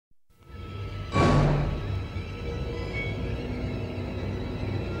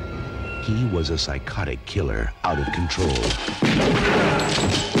He was a psychotic killer out of control.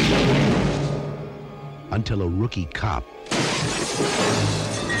 Until a rookie cop...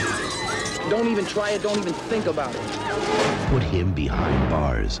 Don't even try it, don't even think about it. ...put him behind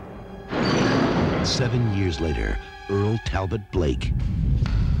bars. 7 years later, Earl Talbot Blake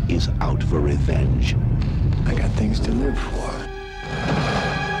is out for revenge. I got things to live for.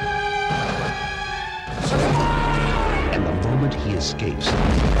 And the moment he escapes,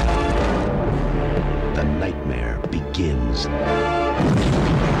 the nightmare begins.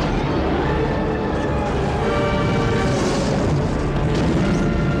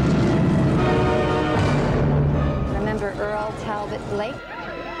 Remember Earl Talbot Blake?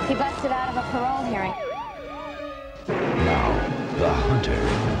 He busted out of a parole hearing. Now, the hunter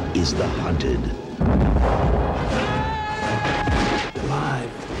is the hunted. Alive.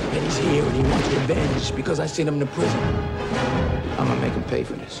 And he's here and he wants revenge because I sent him to prison. I'm gonna make him pay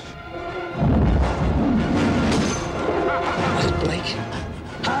for this. Was it Blake?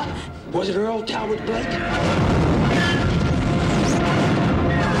 Huh? Was it Earl Talbot Blake?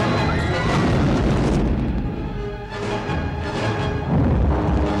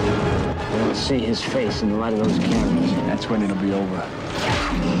 I want to see his face in the light of those cameras. That's when it'll be over.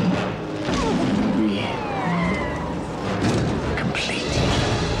 It'll be complete.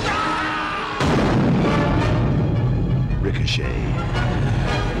 Ricochet.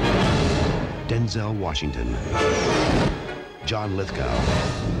 Denzel Washington. John Lithgow.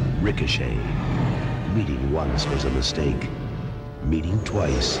 Ricochet. Meeting once was a mistake. Meeting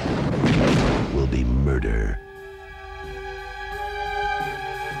twice will be murder.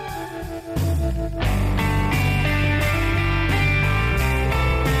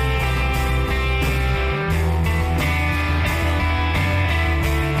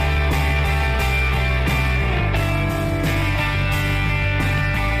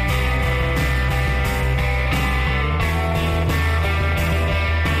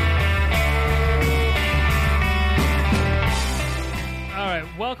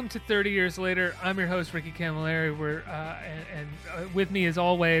 Welcome to 30 Years Later. I'm your host, Ricky Camilleri. And with me, as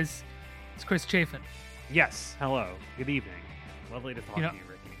always, is Chris Chafin. Yes. Hello. Good evening. Lovely to talk to you,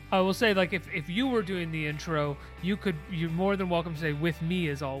 Ricky. I will say, like, if you were doing the intro, you're more than welcome to say, with me,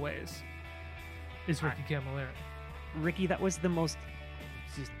 as always, is Ricky Camilleri. Ricky, that was the most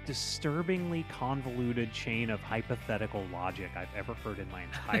disturbingly convoluted chain of hypothetical logic I've ever heard in my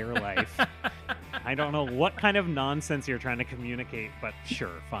entire life. I don't know what kind of nonsense you're trying to communicate, but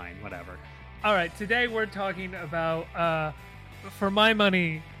sure, fine, whatever. All right, today we're talking about, for my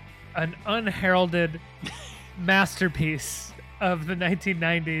money, an unheralded masterpiece of the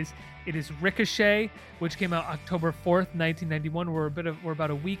 1990s. It is Ricochet, which came out October 4th, 1991. We're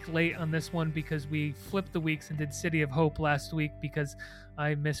about a week late on this one because we flipped the weeks and did City of Hope last week because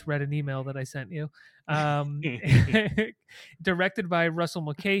I misread an email that I sent you. Directed by Russell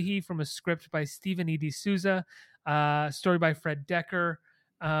Mulcahy from a script by Stephen E. D'Souza, story by Fred Decker,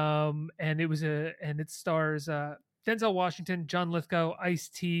 and it stars Denzel Washington, John Lithgow,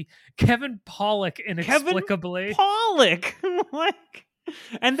 Ice-T, Kevin Pollak inexplicably. Kevin Pollak, like.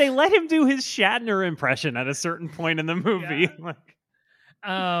 And they let him do his Shatner impression at a certain point in the movie.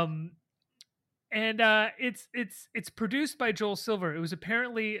 Yeah. It's produced by Joel Silver. It was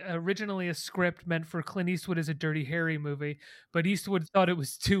apparently originally a script meant for Clint Eastwood as a Dirty Harry movie, but Eastwood thought it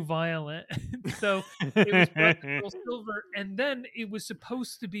was too violent, so it was brought to Joel Silver. And then it was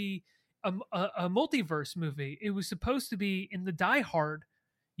supposed to be a multiverse movie. It was supposed to be in the Die Hard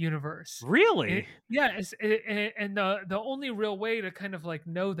universe. Really? And the only real way to kind of like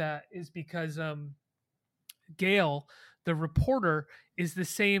know that is because Gail, the reporter, is the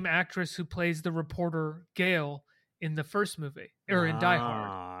same actress who plays the reporter Gail in the first movie or in Die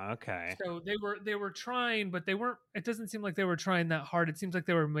Hard. Okay. So they were trying, but they weren't. It doesn't seem like they were trying that hard. It seems like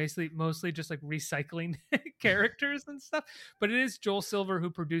they were mostly just like recycling characters and stuff. But it is Joel Silver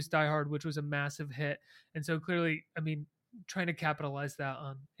who produced Die Hard, which was a massive hit, and so clearly, I mean, trying to capitalize that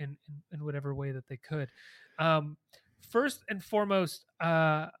on in whatever way that they could. First and foremost,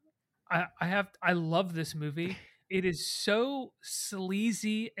 I love this movie. It is so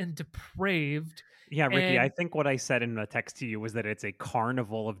sleazy and depraved. Yeah, Ricky, I think what I said in a text to you was that it's a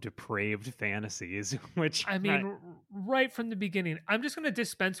carnival of depraved fantasies, which I mean, right from the beginning. I'm just going to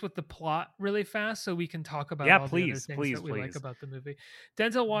dispense with the plot really fast so we can talk about all the other things that we like about the movie.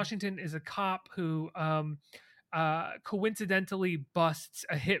 Denzel Washington is a cop who coincidentally busts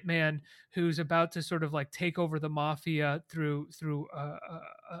a hitman who's about to sort of like take over the mafia through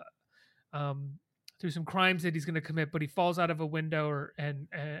some crimes that he's going to commit, but he falls out of a window and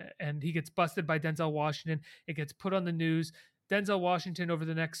he gets busted by Denzel Washington. It gets put on the news. Denzel Washington over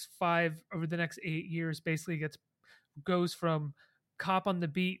the next 8 years basically goes from cop on the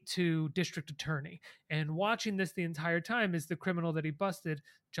beat to district attorney. And watching this the entire time is the criminal that he busted,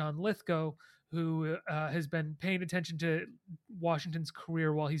 John Lithgow, who has been paying attention to Washington's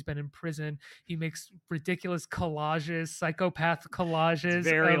career while he's been in prison. He makes ridiculous collages, psychopath collages. It's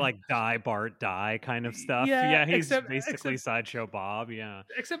very like die Bart die kind of stuff. Yeah, he's basically Sideshow Bob. Yeah,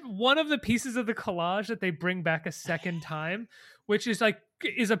 except one of the pieces of the collage that they bring back a second time, which is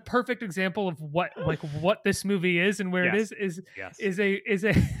a perfect example of what this movie is and where it is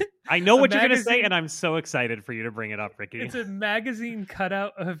a I know what you're going to say, and I'm so excited for you to bring it up, Ricky. It's a magazine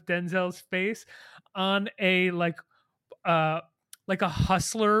cutout of Denzel's face on a like a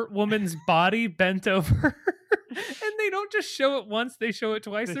hustler woman's body bent over. And they don't just show it once, they show it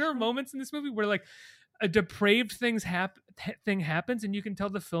twice. There are moments in this movie where like a depraved thing happens, and you can tell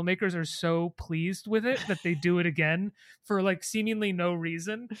the filmmakers are so pleased with it that they do it again for like seemingly no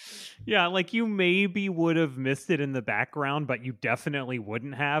reason. Yeah, like you maybe would have missed it in the background, but you definitely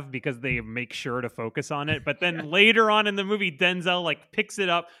wouldn't have because they make sure to focus on it. But then later on in the movie, Denzel like picks it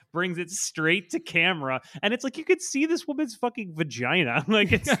up, brings it straight to camera, and it's like you could see this woman's fucking vagina.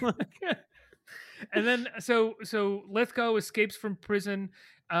 Like it's like... And then so Lithgow escapes from prison.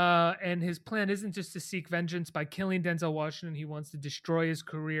 And his plan isn't just to seek vengeance by killing Denzel Washington. He wants to destroy his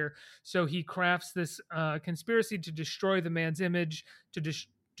career. So he crafts this conspiracy to destroy the man's image, to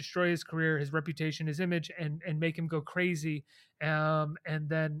destroy his career, his reputation, his image, and make him go crazy. And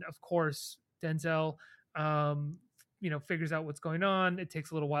then, of course, Denzel, figures out what's going on. It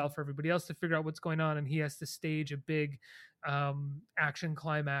takes a little while for everybody else to figure out what's going on, and he has to stage a big action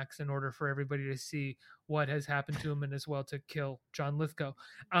climax in order for everybody to see what has happened to him and as well to kill John Lithgow.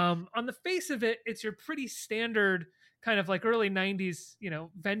 On the face of it, it's your pretty standard kind of like early 90s,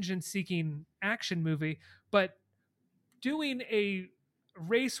 vengeance seeking action movie, but doing a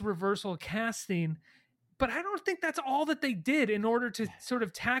race reversal casting. But I don't think that's all that they did in order to sort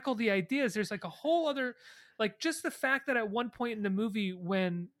of tackle the ideas. There's like a whole other, like just the fact that at one point in the movie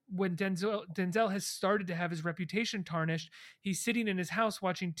when Denzel has started to have his reputation tarnished, he's sitting in his house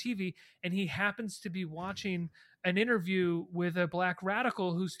watching TV, and he happens to be watching an interview with a black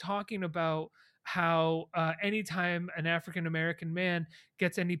radical who's talking about how anytime an African-American man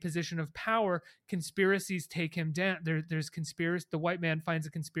gets any position of power, conspiracies take him down. There's conspiracy. The white man finds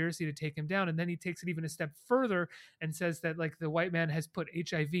a conspiracy to take him down. And then he takes it even a step further and says that like the white man has put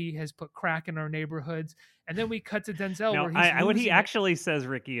HIV, has put crack in our neighborhoods. And then we cut to Denzel. No, what he actually says,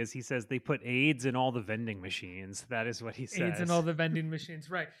 Ricky, is he says they put AIDS in all the vending machines. That is what he says. AIDS in all the vending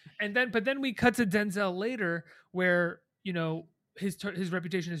machines. Right. But then we cut to Denzel later where, his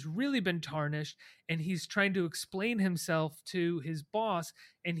reputation has really been tarnished, and he's trying to explain himself to his boss,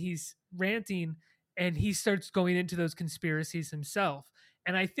 and he's ranting, and he starts going into those conspiracies himself.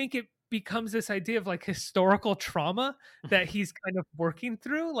 And I think it becomes this idea of like historical trauma that he's kind of working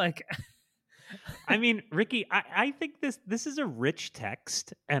through. Like, I mean, Ricky, I think this is a rich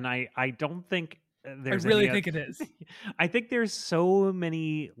text, and I don't think I really think it is. I think there's so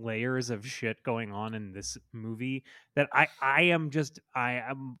many layers of shit going on in this movie that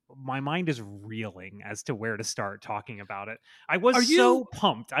my mind is reeling as to where to start talking about it. I was so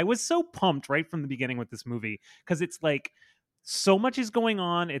pumped right from the beginning with this movie because it's like so much is going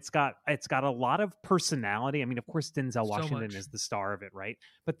on. It's got a lot of personality. I mean, of course, Denzel Washington is the star of it, right?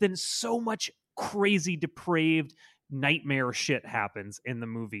 But then so much crazy, depraved nightmare shit happens in the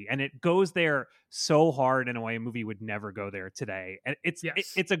movie, and it goes there so hard in a way a movie would never go there today. And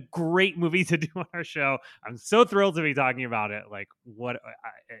it's a great movie to do on our show. I'm so thrilled to be talking about it. Like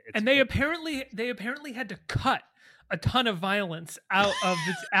they apparently had to cut a ton of violence out of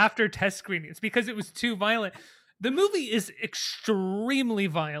its after test screenings because it was too violent. The movie is extremely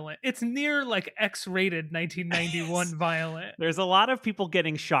violent. It's near like X-rated 1991 violent. There's a lot of people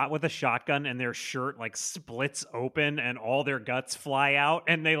getting shot with a shotgun and their shirt like splits open and all their guts fly out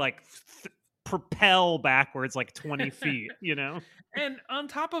and they like propel backwards like 20 feet, And on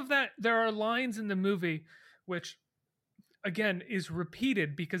top of that, there are lines in the movie which, again, is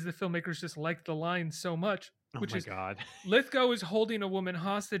repeated because the filmmakers just like the lines so much. God. Lithgow is holding a woman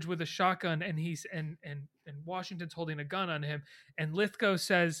hostage with a shotgun, and Washington's holding a gun on him. And Lithgow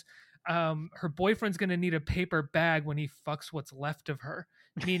says, her boyfriend's going to need a paper bag when he fucks what's left of her,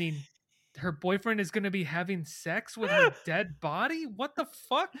 meaning her boyfriend is going to be having sex with her dead body. What the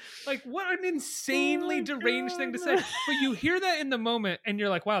fuck? Like, what an insanely deranged thing to say. But you hear that in the moment, and you're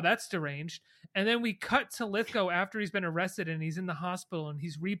like, wow, that's deranged. And then we cut to Lithgow after he's been arrested and he's in the hospital and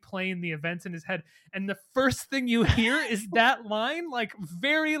he's replaying the events in his head. And the first thing you hear is that line, like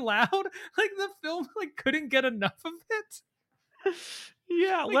very loud. Like the film like couldn't get enough of it.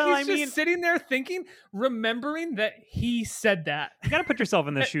 Yeah, Like, well, he's just sitting there thinking, remembering that he said that. You got to put yourself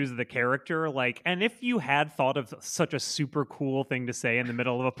in the shoes of the character. Like, and if you had thought of such a super cool thing to say in the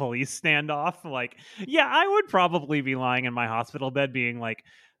middle of a police standoff, like, yeah, I would probably be lying in my hospital bed being like,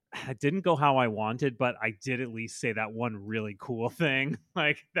 it didn't go how I wanted, but I did at least say that one really cool thing.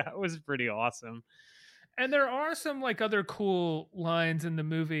 Like, that was pretty awesome. And there are some like other cool lines in the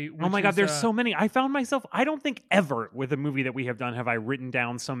movie. Oh my God, there's so many. I found myself, I don't think ever with a movie that we have done have I written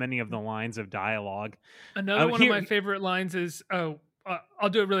down so many of the lines of dialogue. Another one of my favorite lines is, I'll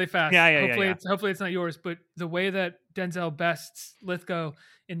do it really fast. Hopefully it's not yours, but the way that Denzel bests Lithgow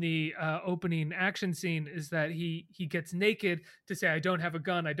in the opening action scene is that he gets naked to say, I don't have a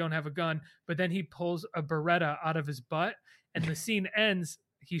gun, but then he pulls a Beretta out of his butt and the scene ends.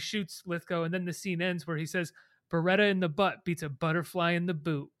 He shoots Lithgow, and then the scene ends where he says, Beretta in the butt beats a butterfly in the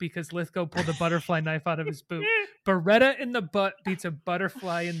boot, because Lithgow pulled a butterfly knife out of his boot. Beretta in the butt beats a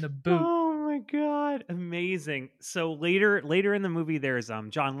butterfly in the boot. Oh my God. Amazing. So later in the movie, there's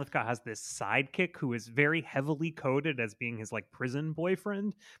John Lithgow has this sidekick who is very heavily coded as being his like prison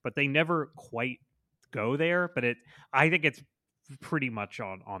boyfriend, but they never quite go there. But I think it's pretty much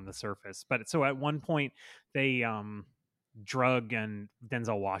on the surface. But so at one point they drug and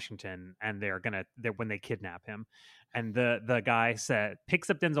Denzel Washington, and they're when they kidnap him, and the guy picks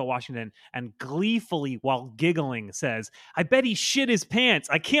up Denzel Washington and gleefully, while giggling, says, I bet he shit his pants,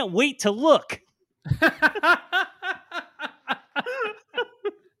 I can't wait to look.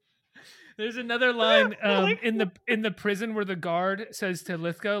 There's another line in the prison where the guard says to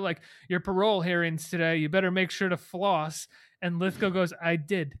Lithgow, like, your parole hearings today, you better make sure to floss. And Lithgow goes, I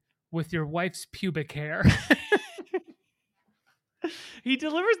did, with your wife's pubic hair. He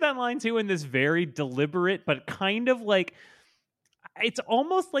delivers that line too in this very deliberate, but kind of like, it's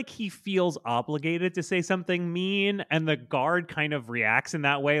almost like he feels obligated to say something mean, and the guard kind of reacts in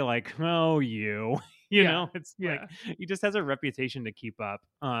that way, like, oh, you know, it's like he just has a reputation to keep up.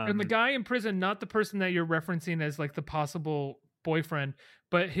 And the guy in prison, not the person that you're referencing as like the possible boyfriend,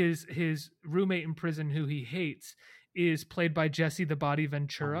 but his roommate in prison who he hates, is played by Jesse the Body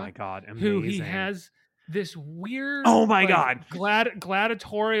Ventura. Oh my God, amazing. Who he has this weird, oh my God,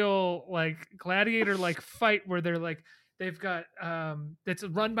 gladiatorial, like gladiator like fight where they've got that's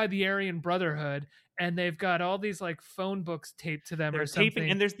run by the Aryan Brotherhood, and they've got all these like phone books taped to them. They're taping,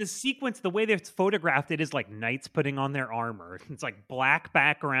 and there's this sequence. The way they've photographed it is like knights putting on their armor. It's like black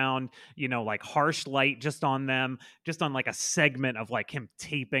background, like harsh light just on them, just on like a segment of like him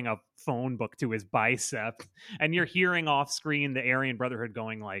taping a phone book to his bicep, and you're hearing off screen the Aryan Brotherhood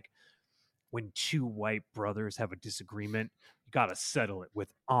going like, when two white brothers have a disagreement, you got to settle it with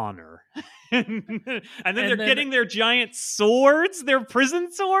honor. and then they're getting their giant swords, their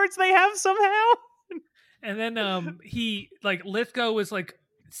prison swords they have somehow. And then Lithgow was like,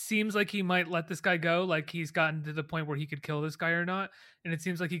 seems like he might let this guy go. Like he's gotten to the point where he could kill this guy or not. And it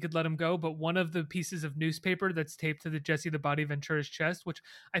seems like he could let him go. But one of the pieces of newspaper that's taped to the Jesse the Body Ventura's chest, which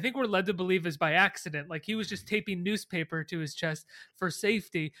I think we're led to believe is by accident, like he was just taping newspaper to his chest for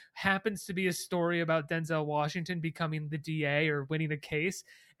safety, happens to be a story about Denzel Washington becoming the DA or winning a case.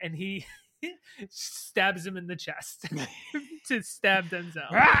 And he stabs him in the chest to stab Denzel.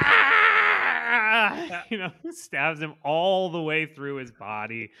 Stabs him all the way through his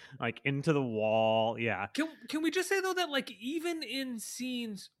body, like into the wall. Yeah. Can we just say though that like even in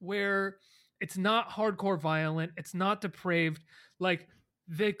scenes where it's not hardcore violent, it's not depraved, like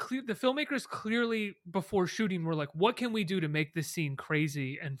the filmmakers clearly before shooting were like, what can we do to make this scene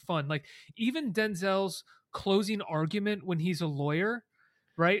crazy and fun? Like even Denzel's closing argument when he's a lawyer,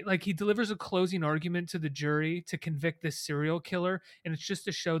 right? Like he delivers a closing argument to the jury to convict this serial killer, and it's just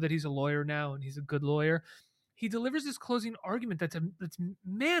to show that he's a lawyer now and he's a good lawyer. He delivers this closing argument that's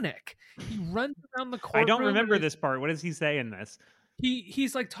manic. He runs around the courtroom. I don't remember this part. What does he say in this?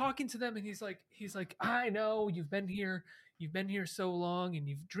 He's like talking to them, and he's like, I know you've been here so long, and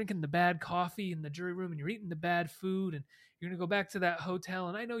you've drinking the bad coffee in the jury room, and you're eating the bad food, and you're gonna go back to that hotel,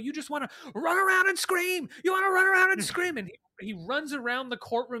 and I know you just want to run around and scream. You want to run around and scream, and he runs around the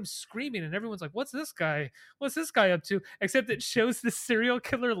courtroom screaming, and everyone's like, "What's this guy up to?" Except it shows the serial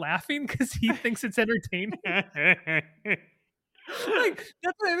killer laughing because he thinks it's entertaining. Like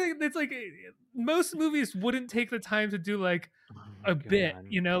that's what I think. It's like most movies wouldn't take the time to do like a bit,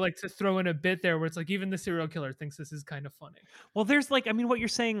 like to throw in a bit there where it's like even the serial killer thinks this is kind of funny. Well, there's like, I mean, what you're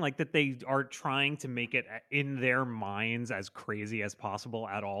saying, like that they are trying to make it in their minds as crazy as possible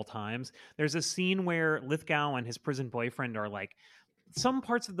at all times. There's a scene where Lithgow and his prison boyfriend are like, some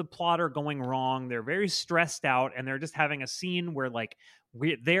parts of the plot are going wrong. They're very stressed out, and they're just having a scene where like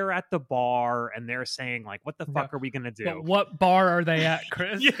they're at the bar and they're saying like, what the fuck are we gonna do? But what bar are they at,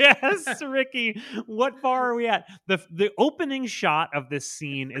 Chris? Yes, Ricky, what bar are we at? The opening shot of this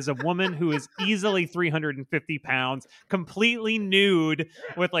scene is a woman who is easily 350 pounds, completely nude,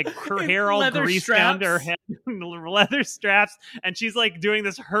 with like her hair all greased down to her head, leather straps, and she's like doing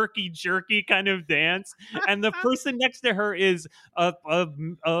this herky jerky kind of dance, and the person next to her is a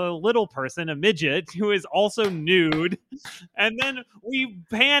little person, a midget, who is also nude. And then we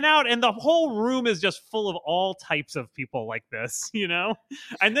pan out and the whole room is just full of all types of people like this, you know?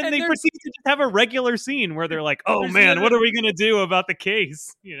 And then they proceed to just have a regular scene where they're like, oh man, what are we going to do about the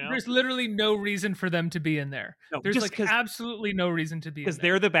case? You know? There's literally no reason for them to be in there. No, there's like absolutely no reason to be in there. Because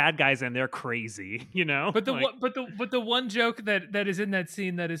they're the bad guys and they're crazy, you know? But the one joke that is in that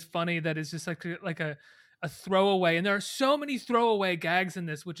scene that is funny, that is just like a throwaway, and there are so many throwaway gags in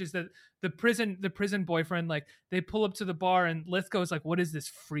this, which is that the prison boyfriend, like, they pull up to the bar and Lithgow's like, what is this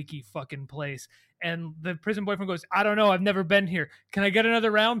freaky fucking place? And the prison boyfriend goes, I don't know, I've never been here, can I get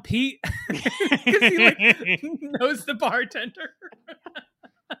another round, Pete? Because he like knows the bartender.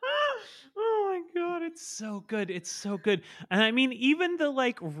 Oh my god, it's so good. It's so good. And I mean, even the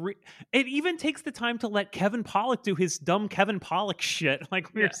like it even takes the time to let Kevin Pollak do his dumb Kevin Pollak shit,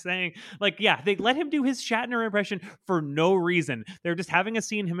 like we were saying. Like, yeah, they let him do his Shatner impression for no reason. They're just having a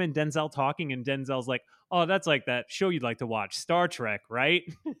scene, him and Denzel talking, and Denzel's like, oh, that's like that show you'd like to watch, Star Trek, right?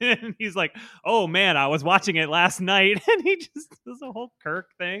 And he's like, oh man, I was watching it last night. And he just does a whole Kirk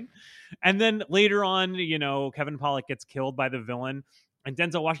thing. And then later on, you know, Kevin Pollak gets killed by the villain, and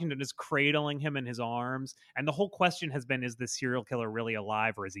Denzel Washington is cradling him in his arms. And the whole question has been, is this serial killer really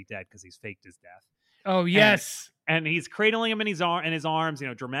alive or is he dead? Because he's faked his death. Oh, yes. And he's cradling him in his arms. You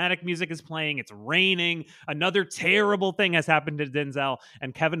know, dramatic music is playing. It's raining. Another terrible thing has happened to Denzel.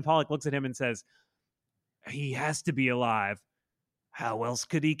 And Kevin Pollak looks at him and says, he has to be alive. How else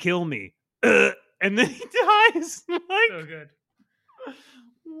could he kill me? And then he dies. Like, so good.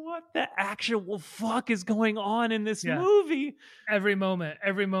 What the actual fuck is going on in this movie? Every moment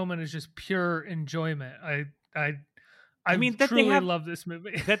is just pure enjoyment. I mean, that truly they love this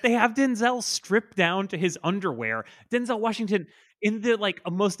movie. That they have Denzel stripped down to his underwear. Denzel Washington in the like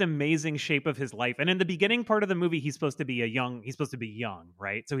a most amazing shape of his life. And in the beginning part of the movie, he's supposed to be young,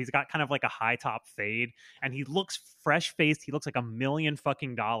 right? So he's got kind of like a high top fade, and he looks fresh faced. He looks like $1 million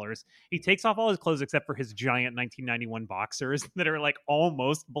fucking dollars. He takes off all his clothes except for his giant 1991 boxers that are like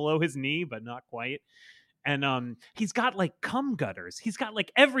almost below his knee, but not quite. And he's got like cum gutters. He's got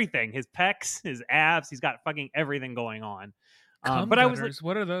like everything. His pecs, his abs. He's got fucking everything going on. Cum but gutters? I was like,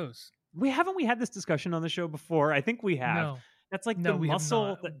 what are those? We had this discussion on the show before. I think we have. No. That's like the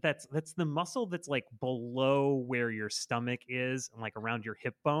muscle that's the muscle that's like below where your stomach is and like around your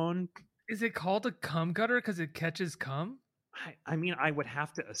hip bone. Is it called a cum gutter because it catches cum? I mean, I would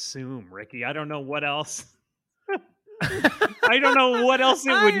have to assume, Ricky. I don't know what else. I don't know what else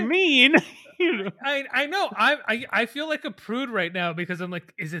it would mean. You know? I know. I feel like a prude right now because I'm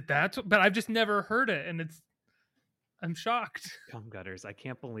like, is it that? But I've just never heard it, and I'm shocked. Cum gutters. I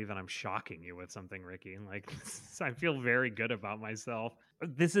can't believe that I'm shocking you with something, Ricky. Like, I feel very good about myself.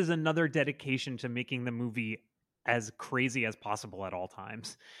 This is another dedication to making the movie as crazy as possible at all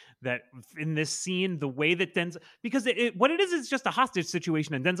times. That in this scene, the way that Denzel, because what it is just a hostage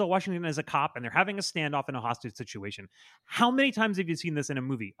situation, and Denzel Washington is a cop, and they're having a standoff in a hostage situation. How many times have you seen this in a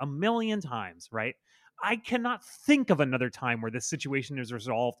movie? 1 million times, right? I cannot think of another time where this situation is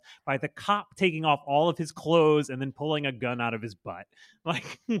resolved by the cop taking off all of his clothes and then pulling a gun out of his butt.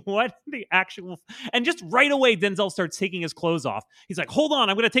 Like, what the actual... And just right away, Denzel starts taking his clothes off. He's like, hold on,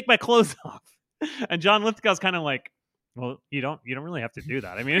 I'm going to take my clothes off. And John Lithgow's kind of like, well, you don't really have to do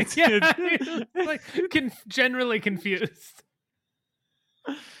that. I mean, it's, like generally confused.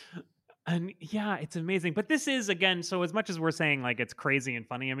 And yeah, it's amazing. But this is, again, so as much as we're saying like it's crazy and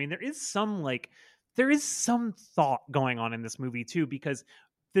funny, I mean, there is some thought going on in this movie too, because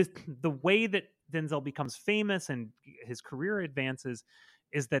the way that Denzel becomes famous and his career advances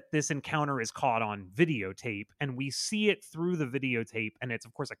is that this encounter is caught on videotape, and we see it through the videotape, and it's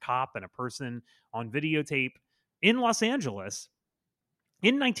of course a cop and a person on videotape in Los Angeles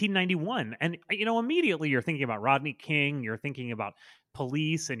in 1991. And, you know, immediately you're thinking about Rodney King, you're thinking about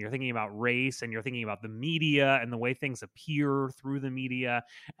police, and you're thinking about race, and you're thinking about the media and the way things appear through the media.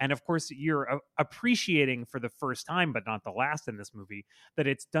 And of course, you're appreciating for the first time, but not the last in this movie, that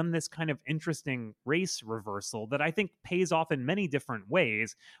it's done this kind of interesting race reversal that I think pays off in many different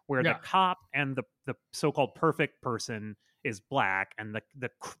ways, where the cop and the so-called perfect person is black, and the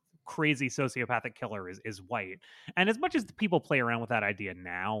crazy sociopathic killer is white. And as much as people play around with that idea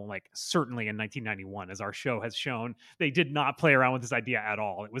now, like certainly in 1991, as our show has shown, they did not play around with this idea at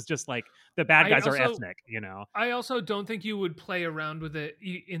all. It was just like the bad guys are ethnic, you know. I also don't think you would play around with it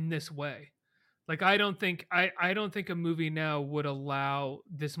in this way. Like I don't think a movie now would allow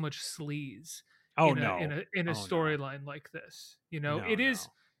this much sleaze in a storyline like this. You know, it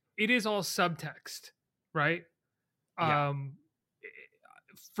is all subtext, right? Yeah.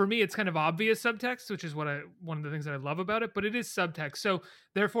 For me, it's kind of obvious subtext, which is one of the things that I love about it, but it is subtext. So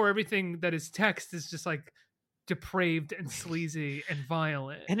therefore everything that is text is just like depraved and sleazy and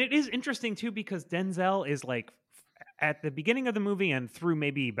violent. And it is interesting too, because Denzel is like at the beginning of the movie and through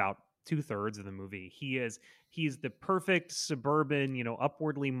maybe about 2/3 of the movie, he's the perfect suburban, you know,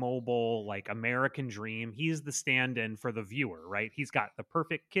 upwardly mobile, like American dream. He's the stand-in for the viewer, right? He's got the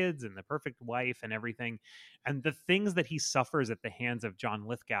perfect kids and the perfect wife and everything. And the things that he suffers at the hands of John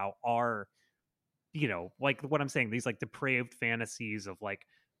Lithgow are, you know, like what I'm saying, these like depraved fantasies of like,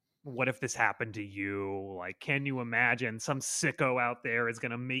 what if this happened to you? Like, can you imagine some sicko out there is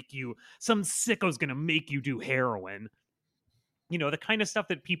going to make you, some sicko's going to make you do heroin? You know, the kind of stuff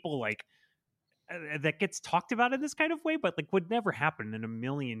that people like, that gets talked about in this kind of way, but like would never happen in a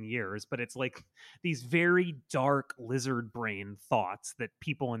million years. But it's like these very dark lizard brain thoughts that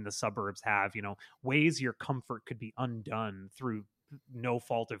people in the suburbs have, you know, ways your comfort could be undone through no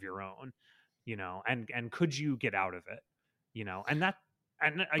fault of your own, you know, and could you get out of it, you know, and that,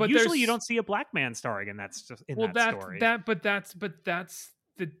 and usually you don't see a black man starring in that story. But that's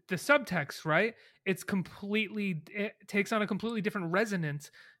the subtext, right? It takes on a completely different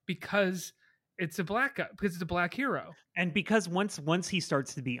resonance because it's a black guy, because it's a black hero. And because once he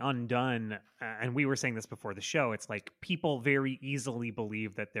starts to be undone, and we were saying this before the show, it's like people very easily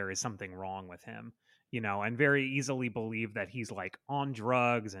believe that there is something wrong with him, you know, and very easily believe that he's like on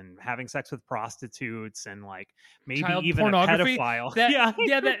drugs and having sex with prostitutes and like maybe child even pornography. a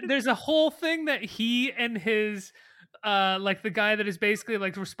pedophile. There's a whole thing that he and his like the guy that is basically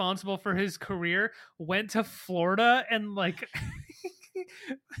like responsible for his career went to Florida and like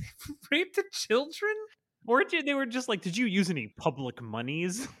raped children. Or they were just like, did you use any public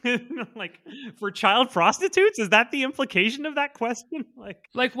monies like for child prostitutes? Is that the implication of that question?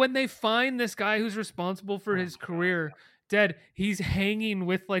 Like when they find this guy who's responsible for his career dead, he's hanging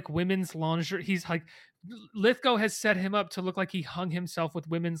with like women's lingerie. He's like, Lithgow has set him up to look like he hung himself with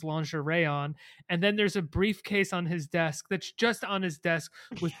women's lingerie on, and then there's a briefcase on his desk that's just on his desk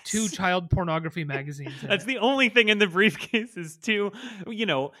with 2 child pornography magazines. That's the only thing in the briefcase is 2, you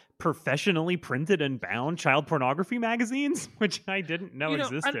know, professionally printed and bound child pornography magazines, which I didn't know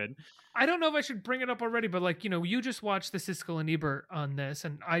existed. I don't know if I should bring it up already, but like, you know, you just watched the Siskel and Ebert on this,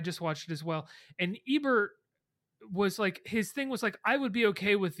 and I just watched it as well. And Ebert was like, his thing was like, I would be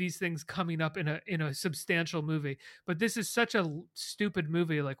okay with these things coming up in a substantial movie, but this is such a stupid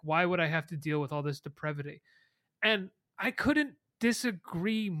movie. Like, why would I have to deal with all this depravity? And I couldn't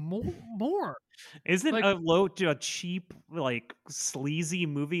disagree more. Isn't like, a cheap, like sleazy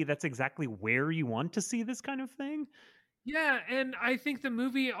movie that's exactly where you want to see this kind of thing? Yeah, and I think the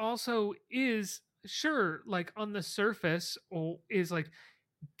movie also is, sure, like on the surface, is like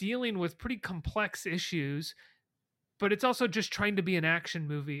dealing with pretty complex issues, but it's also just trying to be an action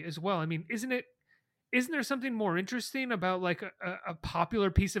movie as well. I mean, isn't there something more interesting about like a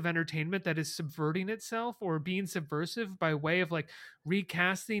popular piece of entertainment that is subverting itself or being subversive by way of like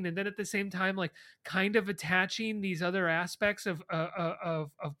recasting, and then at the same time like kind of attaching these other aspects of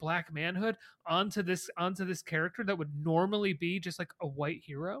black manhood onto this character that would normally be just like a white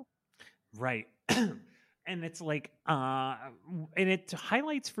hero? Right. And it's like, and it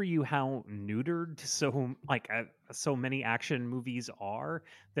highlights for you how neutered so many action movies are,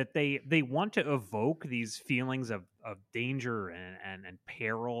 that they want to evoke these feelings of danger and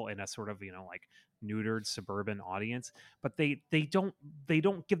peril in a sort of, you know, like neutered suburban audience, but they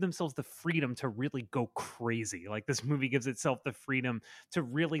don't give themselves the freedom to really go crazy. Like this movie gives itself the freedom to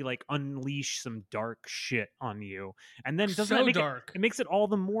really like unleash some dark shit on you, and then doesn't that make it makes it all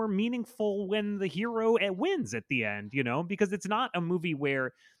the more meaningful when the hero wins at the end, you know, because it's not a movie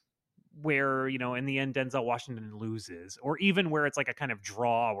where you know, in the end Denzel Washington loses, or even where it's like a kind of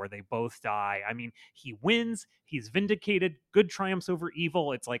draw where they both die. I mean, he wins, he's vindicated, good triumphs over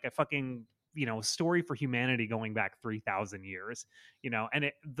evil. It's like a fucking, you know, story for humanity going back 3,000 years, you know, and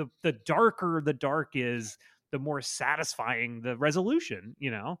the darker the dark is, the more satisfying the resolution,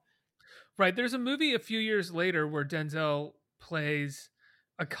 you know? Right. There's a movie a few years later where Denzel plays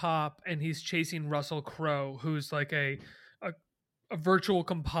a cop and he's chasing Russell Crowe, who's like a virtual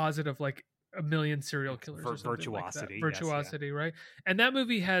composite of like a million serial killers or something Virtuosity. like that. Virtuosity, yes, yeah. Right? And that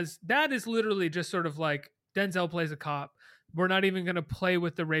movie that is literally just sort of like Denzel plays a cop. We're not even going to play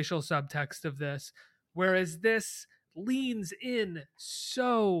with the racial subtext of this. Whereas this leans in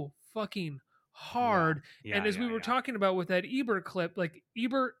so fucking hard. Yeah. And as we were talking about with that Ebert clip, like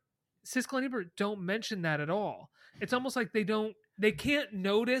Siskel and Ebert don't mention that at all. It's almost like they can't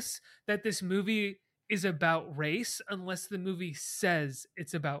notice that this movie is about race unless the movie says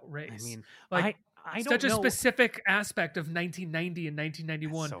it's about race. I mean, like I such a specific aspect of 1990 and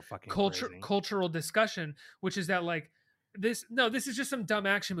 1991 so cultural discussion, which is that like this is just some dumb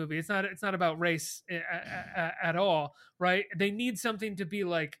action movie. It's not about race at all, right? They need something to be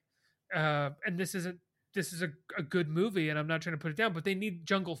like, and this is a good movie, and I'm not trying to put it down, but they need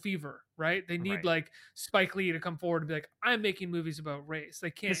Jungle Fever, right? They need like Spike Lee to come forward and be like, I'm making movies about race.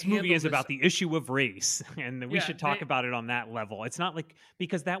 They can't. This movie is about the issue of race, and we should talk about it on that level. It's not like,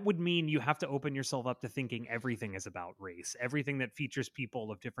 because that would mean you have to open yourself up to thinking everything is about race. Everything that features people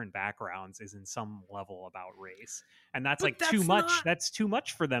of different backgrounds is in some level about race, and that's too much. That's too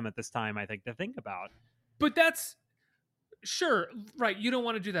much for them at this time, I think, to think about. But that's. Sure, right. You don't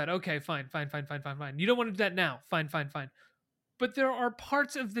want to do that. Okay, fine. You don't want to do that now. Fine. But there are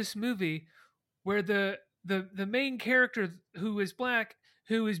parts of this movie where the main character who is black,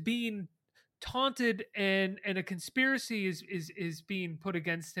 who is being taunted and a conspiracy is being put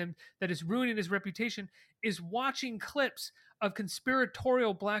against him that is ruining his reputation, is watching clips of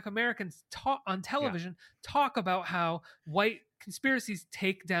conspiratorial black Americans on television talk about how white conspiracies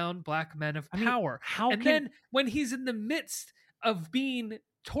take down black men of power. Then when he's in the midst of being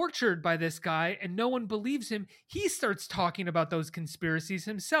tortured by this guy and no one believes him, he starts talking about those conspiracies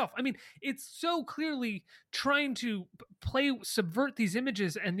himself. I mean, it's so clearly trying to subvert these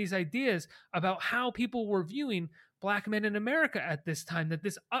images and these ideas about how people were viewing black men in America at this time, that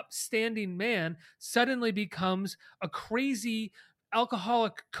this upstanding man suddenly becomes a crazy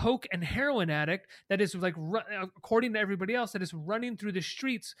alcoholic, coke and heroin addict that is like, according to everybody else, that is running through the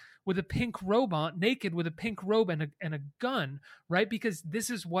streets with a pink robe on, naked with a pink robe and a gun, right? Because this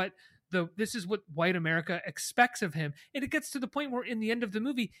is what white America expects of him. And it gets to the point where in the end of the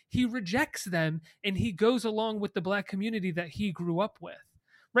movie, he rejects them and he goes along with the black community that he grew up with,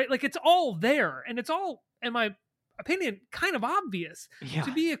 right? Like, it's all there, and it's all, in my opinion, kind of obvious.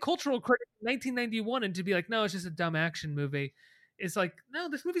 To be a cultural critic in 1991 and to be like, no, it's just a dumb action movie. It's like, no,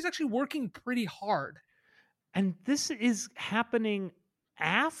 this movie's actually working pretty hard. And this is happening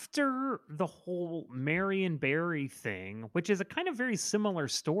after the whole Marion Barry thing, which is a kind of very similar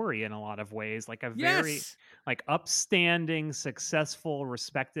story in a lot of ways. Like a very like upstanding, successful,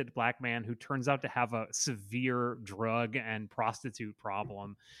 respected black man who turns out to have a severe drug and prostitute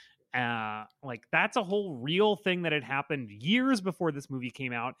problem. Like, that's a whole real thing that had happened years before this movie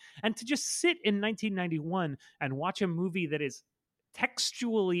came out. And to just sit in 1991 and watch a movie that is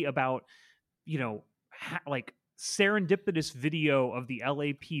textually about, like serendipitous video of the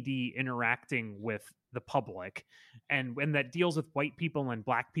LAPD interacting with the public, and that deals with white people and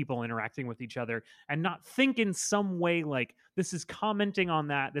black people interacting with each other, and not think in some way like this is commenting on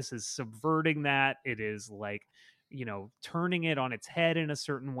that, this is subverting that, it is like, turning it on its head in a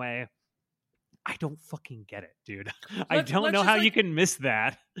certain way. I don't fucking get it, dude. I don't know how you can miss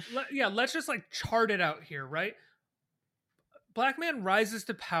that. Let's just like chart it out here, right? Black man rises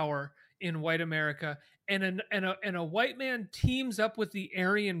to power in white America, and a white man teams up with the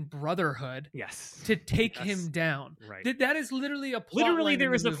Aryan Brotherhood, to take him down. Right. That is literally a plot. Literally,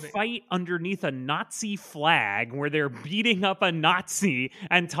 there is a fight underneath a Nazi flag where they're beating up a Nazi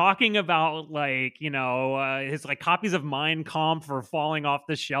and talking about his like copies of Mein Kampf are falling off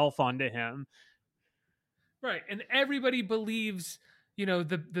the shelf onto him. Right, and everybody believes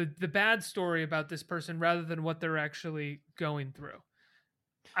the bad story about this person rather than what they're actually going through.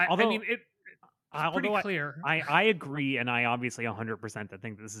 I mean, it's pretty clear. I agree, and I obviously 100%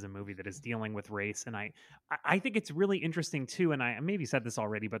 think that this is a movie that is dealing with race, and I think it's really interesting too, and I maybe said this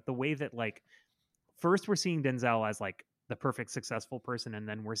already, but the way that, like, first we're seeing Denzel as like the perfect successful person, and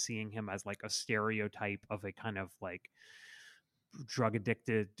then we're seeing him as like a stereotype of a kind of like drug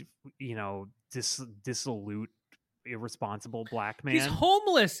addicted, dissolute, irresponsible black man. He's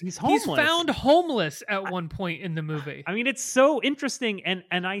homeless. He's found homeless at one point in the movie. I mean, it's so interesting,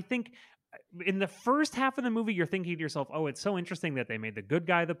 and I think in the first half of the movie, you're thinking to yourself, oh, it's so interesting that they made the good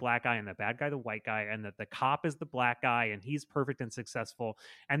guy the black guy and the bad guy the white guy, and that the cop is the black guy and he's perfect and successful.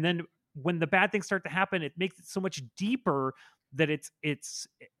 And then when the bad things start to happen, it makes it so much deeper that it's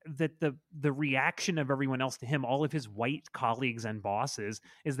that the reaction of everyone else to him, all of his white colleagues and bosses,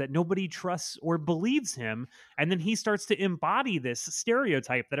 is that nobody trusts or believes him, and then he starts to embody this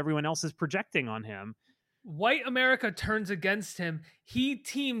stereotype that everyone else is projecting on him. White America turns against him. He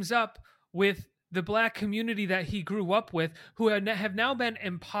teams up with the black community that he grew up with, who have now been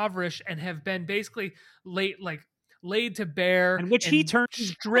impoverished and have been basically laid to bear, and which he turned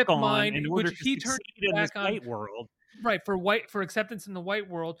strip mine, in order to succeed in this white world. Right, for acceptance in the white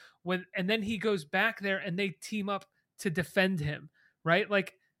world, and then he goes back there and they team up to defend him, right?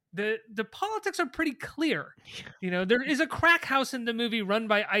 Like the politics are pretty clear. There is a crack house in the movie run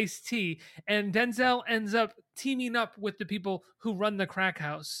by Ice-T, and Denzel ends up teaming up with the people who run the crack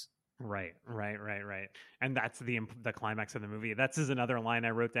house. Right. And that's the climax of the movie. That's another line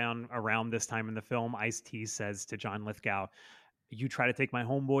I wrote down around this time in the film. Ice-T says to John Lithgow, "You try to take my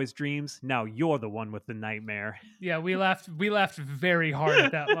homeboy's dreams. Now you're the one with the nightmare." Yeah, we laughed very hard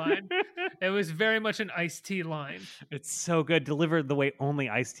at that line. It was very much an Ice-T line. It's so good, delivered the way only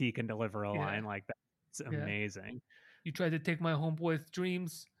Ice-T can deliver a line like that. It's amazing. Yeah. You tried to take my homeboy's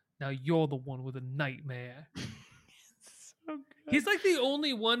dreams. Now you're the one with a nightmare. So he's like the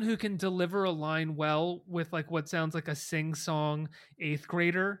only one who can deliver a line well with like what sounds like a sing-song 8th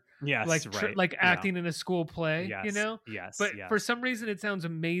grader. Yes, like acting in a school play, Yes, yes. But for some reason, it sounds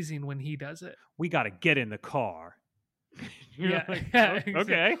amazing when he does it. We got to get in the car. Exactly.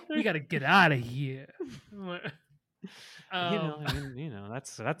 Okay. We got to get out of here.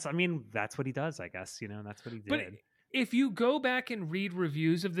 That's. I mean, that's what he does. I guess that's what he did. But if you go back and read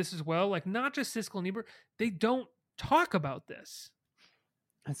reviews of this as well, like not just Siskel and Ebert, they don't talk about this.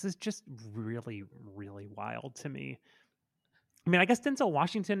 This is just really, really wild to me. I mean, I guess Denzel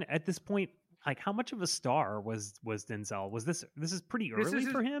Washington at this point, like, how much of a star was Denzel? Was this is pretty early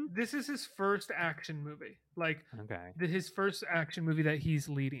for him? This is his first action movie. Like, okay, his first action movie that he's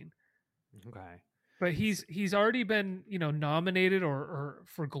leading. Okay, but he's already been nominated or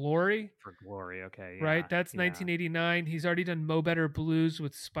for Glory. For Glory, okay, yeah, right. That's 1989. He's already done Mo Better Blues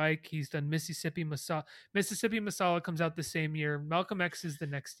with Spike. He's done Mississippi Masala. Mississippi Masala comes out the same year. Malcolm X is the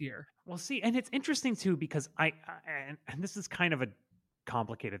next year. Well, see, and it's interesting too because and this is kind of a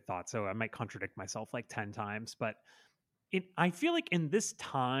complicated thought, so I might contradict myself like 10 times, but I feel like in this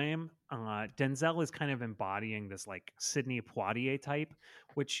time, Denzel is kind of embodying this like Sidney Poitier type,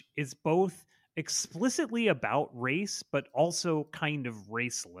 which is both explicitly about race, but also kind of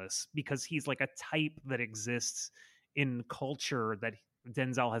raceless because he's like a type that exists in culture that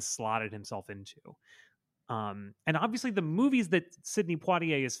Denzel has slotted himself into. And obviously the movies that Sidney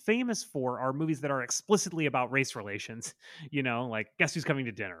Poitier is famous for are movies that are explicitly about race relations, like Guess Who's Coming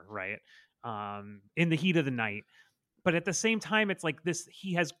to Dinner, right? In the Heat of the Night. But at the same time, it's like this,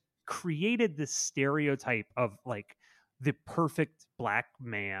 he has created this stereotype of like the perfect black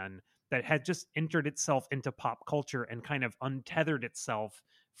man that had just entered itself into pop culture and kind of untethered itself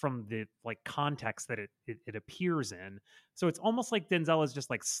from the like context that it appears in. So it's almost like Denzel is just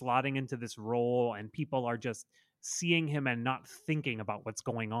like slotting into this role and people are just seeing him and not thinking about what's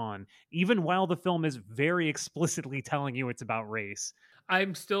going on, even while the film is very explicitly telling you it's about race.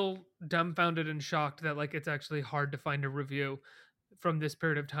 I'm still dumbfounded and shocked that like it's actually hard to find a review from this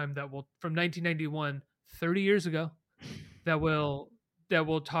period of time from 1991, 30 years ago, that will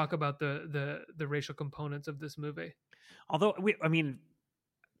talk about the racial components of this movie. Although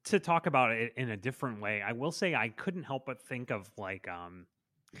to talk about it in a different way, I will say I couldn't help but think of like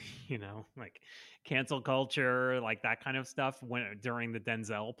like cancel culture, like that kind of stuff during the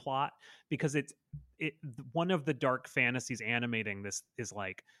Denzel plot, because it one of the dark fantasies animating this is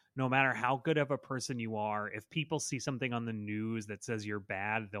like, no matter how good of a person you are, if people see something on the news that says you're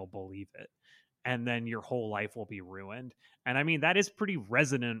bad, they'll believe it. And then your whole life will be ruined. And I mean, that is pretty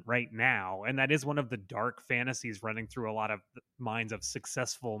resonant right now. And that is one of the dark fantasies running through a lot of minds of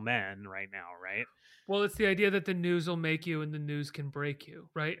successful men right now, right? Well, it's the idea that the news will make you and the news can break you,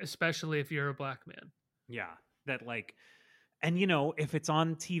 right? Especially if you're a black man. Yeah. That like, and if it's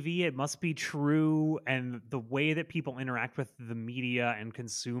on TV, it must be true. And the way that people interact with the media and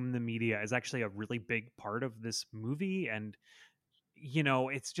consume the media is actually a really big part of this movie. And,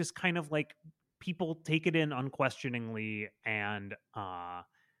 it's just kind of like, people take it in unquestioningly, and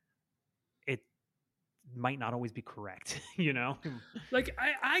it might not always be correct, Like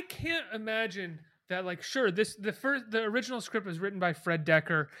I can't imagine that. Like, sure, the original script was written by Fred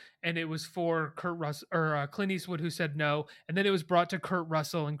Decker, and it was for Kurt Russell or Clint Eastwood, who said no, and then it was brought to Kurt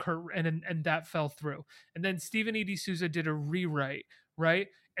Russell, and that fell through, and then Stephen E. D'Souza did a rewrite, right?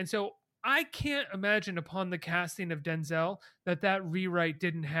 And so I can't imagine upon the casting of Denzel that rewrite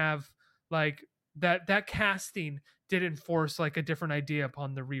didn't have like that casting did enforce like a different idea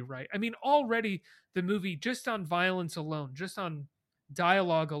upon the rewrite. I mean, already the movie, just on violence alone, just on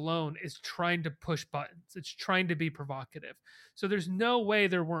dialogue alone, is trying to push buttons. It's trying to be provocative. So there's no way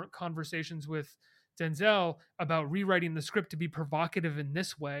there weren't conversations with Denzel about rewriting the script to be provocative in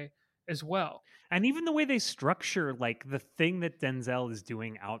this way as well. And even the way they structure, like, the thing that Denzel is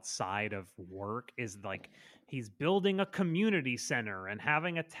doing outside of work is like he's building a community center and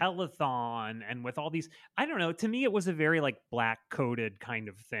having a telethon, and with all these, I don't know, to me it was a very like black coded kind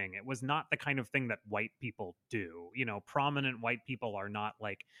of thing. It was not the kind of thing that white people do. You know, prominent white people are not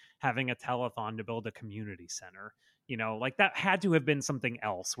like having a telethon to build a community center. You know, like that had to have been something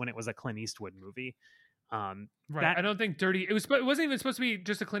else when it was a Clint Eastwood movie. Right. I don't think it wasn't even supposed to be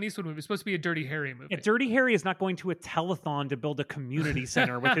just a Clint Eastwood movie. It was supposed to be a Dirty Harry movie. Yeah, Dirty Harry is not going to a telethon to build a community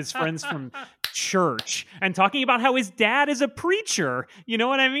center with his friends from church and talking about how his dad is a preacher. You know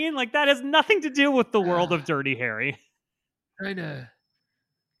what I mean? Like, that has nothing to do with the world of Dirty Harry. Trying to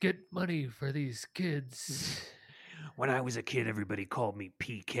get money for these kids. When I was a kid, everybody called me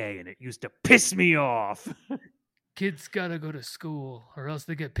PK, and it used to piss me off. Kids gotta go to school, or else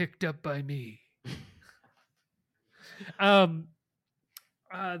they get picked up by me. There's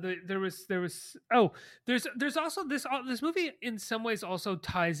also this movie in some ways also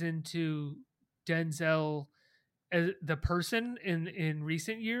ties into Denzel as the person in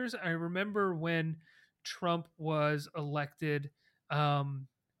recent years. I remember when Trump was elected.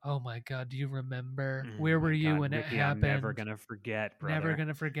 Oh my God, do you remember? Where were you when it happened? I'm never gonna forget, brother. Never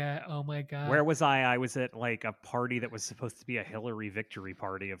gonna forget. Oh my God. Where was I? I was at like a party that was supposed to be a Hillary victory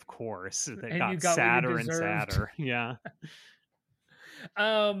party, of course. That got sadder and sadder. Yeah.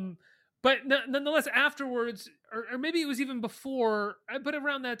 But nonetheless, afterwards, or maybe it was even before, but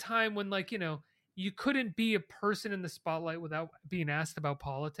around that time when, like, you know, you couldn't be a person in the spotlight without being asked about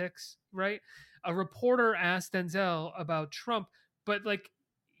politics, right? A reporter asked Denzel about Trump, but like,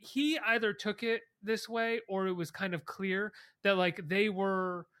 he either took it this way or it was kind of clear that like they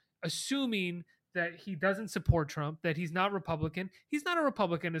were assuming that he doesn't support Trump, that he's not Republican. He's not a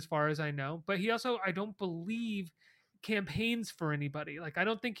Republican as far as I know, but he also, I don't believe, campaigns for anybody. Like, I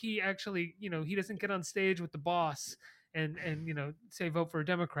don't think he actually, you know, he doesn't get on stage with the boss and you know, say vote for a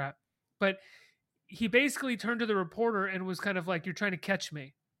Democrat. But he basically turned to the reporter and was kind of like, you're trying to catch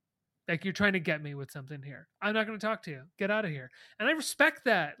me. Like, you're trying to get me with something here. I'm not going to talk to you. Get out of here. And I respect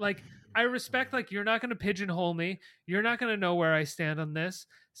that. Like, I respect, like, you're not going to pigeonhole me. You're not going to know where I stand on this.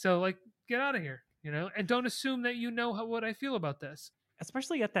 So, like, get out of here, you know? And don't assume that you know what I feel about this.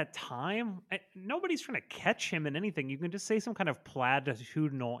 Especially at that time, nobody's trying to catch him in anything. You can just say some kind of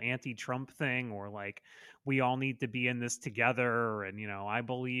platitudinal anti-Trump thing, or like, we all need to be in this together, and, you know, I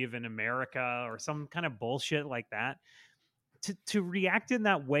believe in America, or some kind of bullshit like that. To react in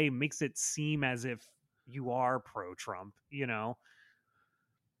that way makes it seem as if you are pro-Trump, you know.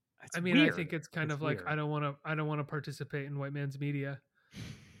 It's weird. I think it's kind of weird. Like, I don't want to participate in white man's media.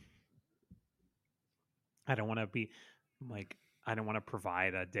 I don't want to be like, I don't want to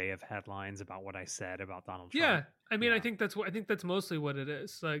provide a day of headlines about what I said about Donald Trump. Yeah, I mean, yeah. I think that's mostly what it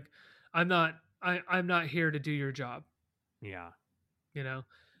is. Like, I'm not here to do your job. Yeah, you know.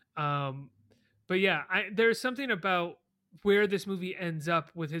 But yeah, there's something about where this movie ends up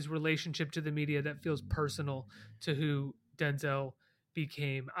with his relationship to the media that feels personal to who Denzel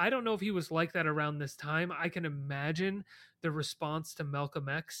became. I don't know if he was like that around this time. I can imagine the response to Malcolm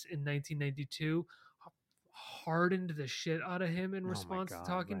X in 1992 hardened the shit out of him in response to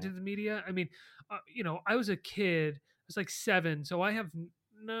talking to the media. I mean, you know, I was a kid. I was like 7, so I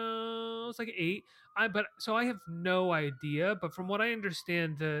was like 8. So I have no idea. But from what I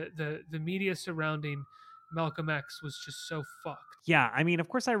understand, the media surrounding Malcolm X was just so fucked. Yeah, I mean, of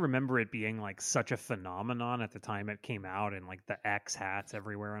course I remember it being like such a phenomenon at the time it came out, and like the X hats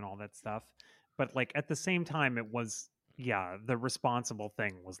everywhere and all that stuff. But like at the same time, it was, yeah, the responsible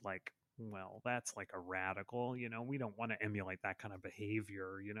thing was like, well, that's like a radical, you know, we don't want to emulate that kind of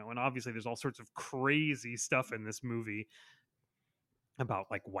behavior, you know. And obviously there's all sorts of crazy stuff in this movie about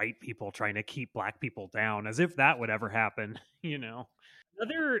like white people trying to keep black people down, as if that would ever happen, you know.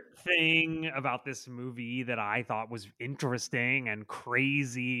 Another thing about this movie that I thought was interesting and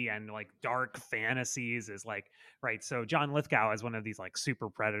crazy and like dark fantasies is like, right, so John Lithgow is one of these like super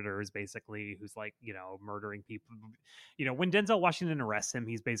predators, basically, who's like, you know, murdering people. You know, when Denzel Washington arrests him,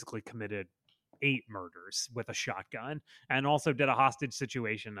 he's basically committed 8 murders with a shotgun, and also did a hostage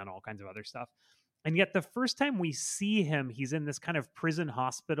situation and all kinds of other stuff. And yet the first time we see him, he's in this kind of prison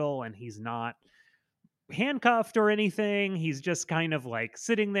hospital, and he's not handcuffed or anything. He's just kind of like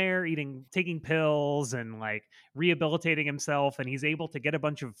sitting there taking pills and like rehabilitating himself, and he's able to get a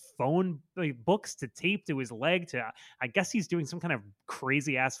bunch of phone books to tape to his leg to, I guess he's doing some kind of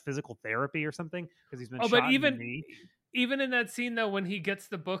crazy ass physical therapy or something because he's been shot but in the knee. Even in that scene though, when he gets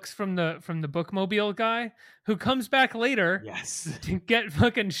the books from the bookmobile guy who comes back later, yes, to get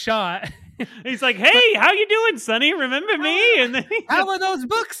fucking shot. He's like, "Hey, how you doing, Sonny? Remember me?" And then how are those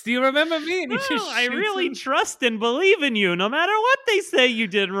books? Do you remember me? And he just I really trust and believe in you, no matter what they say you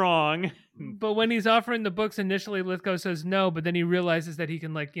did wrong. But when he's offering the books initially, Lithgow says no, but then he realizes that he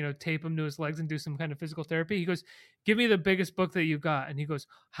can tape him to his legs and do some kind of physical therapy. He goes, "Give me the biggest book that you got." And he goes,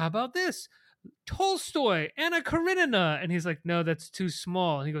 "How about this? Tolstoy, Anna Karenina." And he's like, "No, that's too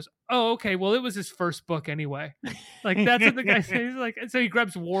small." And he goes, "Oh, okay. Well, it was his first book anyway." Like, that's what the guy says. Like, and so he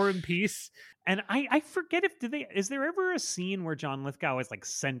grabs War and Peace. And I forget is there ever a scene where John Lithgow is like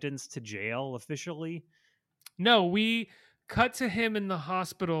sentenced to jail officially? No, we cut to him in the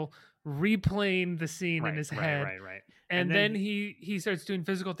hospital replaying the scene in his head. Right. And then he starts doing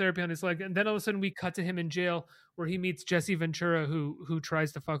physical therapy on his leg. And then all of a sudden we cut to him in jail where he meets Jesse Ventura, who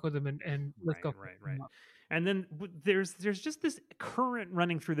tries to fuck with him and Lithgow. Right. And then there's just this current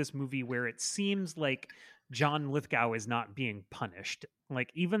running through this movie where it seems like John Lithgow is not being punished. Like,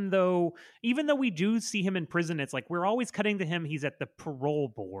 even though we do see him in prison, it's like we're always cutting to him. He's at the parole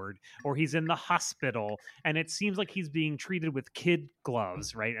board or he's in the hospital, and it seems like he's being treated with kid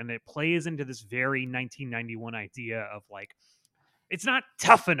gloves, right? And it plays into this very 1991 idea of like, it's not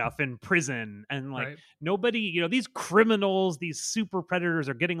tough enough in prison, and like nobody, these criminals, these super predators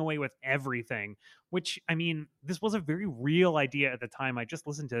are getting away with everything, which, I mean, this was a very real idea at the time. I just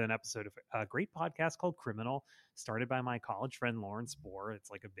listened to an episode of a great podcast called Criminal, started by my college friend Lawrence Bohr.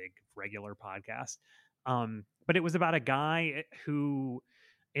 It's like a big regular podcast. But it was about a guy who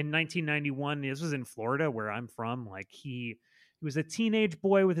in 1991, this was in Florida where I'm from, like he was a teenage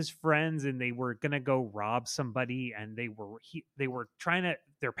boy with his friends, and they were going to go rob somebody, and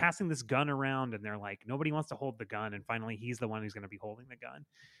they're passing this gun around, and they're like, nobody wants to hold the gun. And finally he's the one who's going to be holding the gun.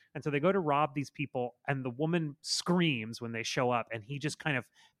 And so they go to rob these people, and the woman screams when they show up, and he just kind of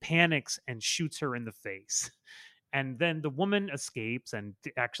panics and shoots her in the face. And then the woman escapes and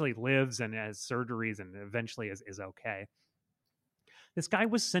actually lives and has surgeries and eventually is okay. This guy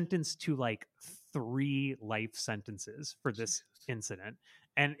was sentenced to like 3 life sentences for this incident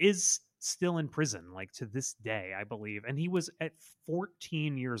and is still in prison, like to this day, I believe. And he was at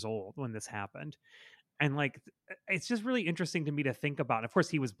 14 years old when this happened. And like, it's just really interesting to me to think about. Of course,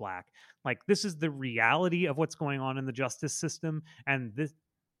 he was black. Like, this is the reality of what's going on in the justice system. And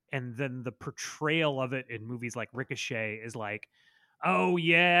then the portrayal of it in movies like Ricochet is like, oh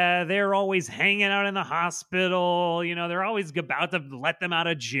yeah, they're always hanging out in the hospital. They're always about to let them out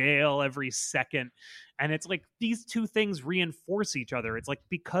of jail every second. And it's like these two things reinforce each other. It's like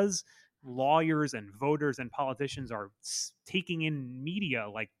because lawyers and voters and politicians are taking in media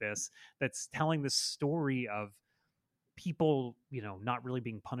like this, that's telling the story of people, not really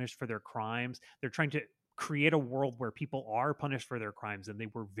being punished for their crimes. They're trying to create a world where people are punished for their crimes, and they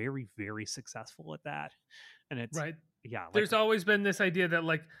were very, very successful at that. And it's right. Yeah, like, there's always been this idea that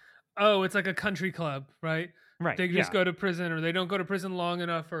like, oh, it's like a country club, right? They just go to prison, or they don't go to prison long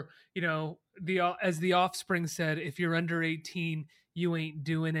enough, or as the Offspring said, if you're under 18, you ain't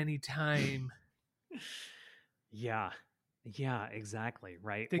doing any time. Yeah, exactly,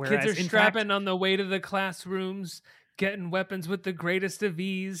 right. The kids are strapping on the way to the classrooms, getting weapons with the greatest of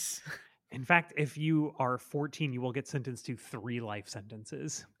ease. In fact, if you are 14, you will get sentenced to 3 life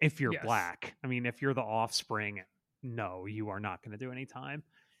sentences if you're black. I mean, if you're the Offspring, no, you are not going to do any time.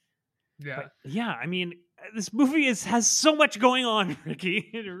 Yeah. But yeah, I mean, this movie has so much going on, Ricky.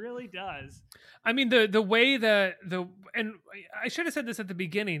 It really does. I mean, the way that and I should have said this at the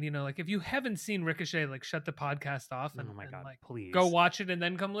beginning, like if you haven't seen Ricochet, like shut the podcast off and, please go watch it and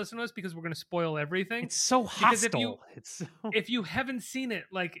then come listen to us, because we're going to spoil everything. It's so hostile. If you haven't seen it,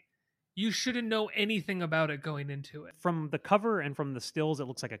 like, you shouldn't know anything about it going into it. From the cover and from the stills, it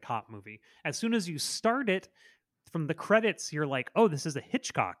looks like a cop movie. As soon as you start it, from the credits, you're like, oh, this is a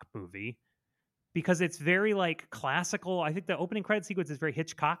Hitchcock movie, because it's very like classical. I think the opening credit sequence is very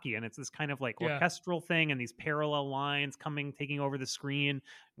Hitchcocky, and it's this kind of like orchestral thing, and these parallel lines taking over the screen,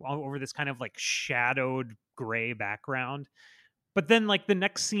 over this kind of like shadowed gray background. But then like the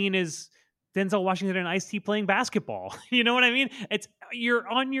next scene is Denzel Washington and Ice-T playing basketball. You know what I mean? It's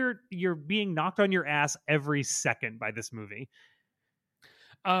you're being knocked on your ass every second by this movie.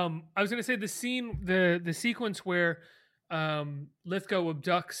 I was gonna say the scene, the sequence where Lithgow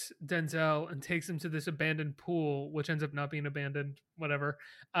abducts Denzel and takes him to this abandoned pool, which ends up not being abandoned, whatever.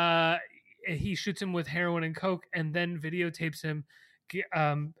 he shoots him with heroin and coke, and then videotapes him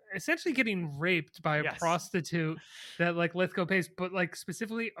essentially getting raped by a prostitute that like Lithgow pays, but like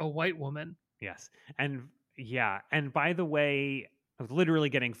specifically a white woman. Yes. And by the way, literally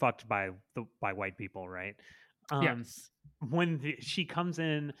getting fucked by white people, right? Yes. When she comes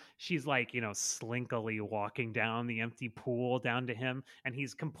in, she's like, slinkily walking down the empty pool down to him, and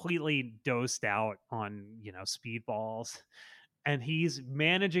he's completely dosed out on, speedballs, and he's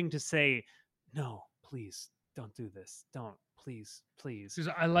managing to say, "No, please don't do this. Don't, please."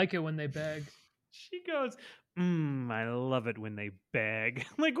 I like it when they beg. She goes, I love it when they beg.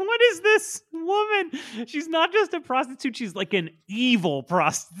 Like, what is this woman? She's not just a prostitute. She's like an evil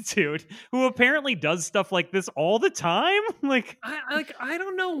prostitute who apparently does stuff like this all the time. Like, I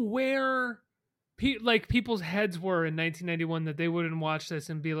don't know where people's heads were in 1991 that they wouldn't watch this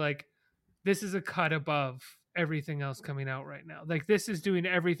and be like, this is a cut above everything else coming out right now. Like, this is doing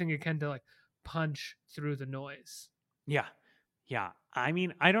everything it can to like punch through the noise. Yeah. I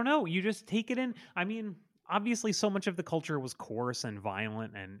mean, I don't know. You just take it in. I mean, obviously so much of the culture was coarse and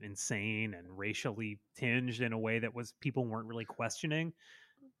violent and insane and racially tinged in a way that people weren't really questioning.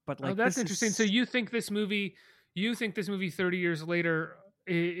 But like, that's interesting. So you think this movie 30 years later,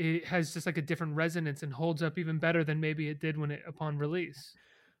 it has just like a different resonance and holds up even better than maybe it did upon release?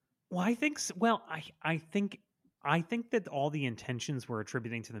 Well, I think so. Well, I think that all the intentions we're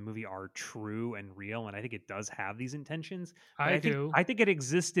attributing to the movie are true and real, and I think it does have these intentions. I think it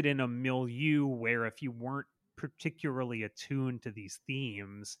existed in a milieu where if you weren't particularly attuned to these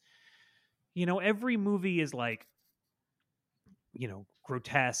themes, every movie is like,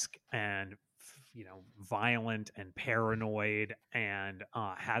 grotesque and violent and paranoid and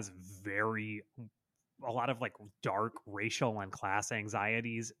has a lot of like dark racial and class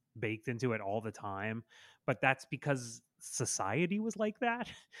anxieties baked into it all the time. But that's because society was like that.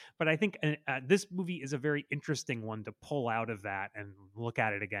 But I think this movie is a very interesting one to pull out of that and look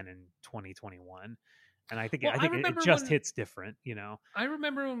at it again in 2021. And I think it just hits different, I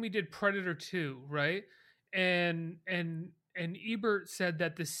remember when we did Predator 2, right? And Ebert said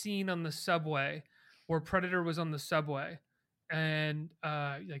that the scene on the subway where Predator was on the subway and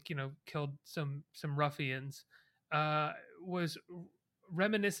killed some ruffians was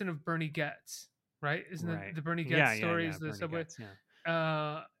reminiscent of Bernie Getz. Right? Isn't it the Bernie Getz stories, the subway? Getz,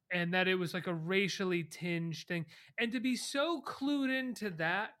 and that it was like a racially tinged thing. And to be so clued into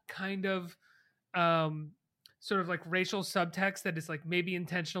that kind of sort of like racial subtext that is like maybe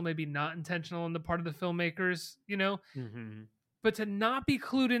intentional, maybe not intentional on the part of the filmmakers, Mm-hmm. But to not be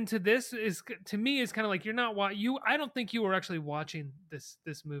clued into this is, to me, is kind of like I don't think you were actually watching this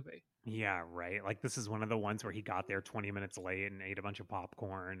movie. Yeah, right. Like, this is one of the ones where he got there 20 minutes late and ate a bunch of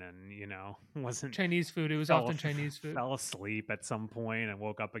popcorn and, wasn't Chinese food. It was often Chinese food. Fell asleep at some point and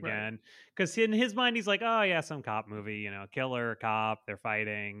woke up again. Because in his mind, he's like, oh, yeah, some cop movie, killer, cop, they're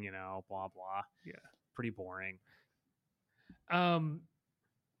fighting, blah, blah. Yeah. Pretty boring. So,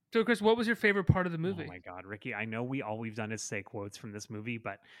 Chris, what was your favorite part of the movie? Oh, my God, Ricky. I know all we've done is say quotes from this movie,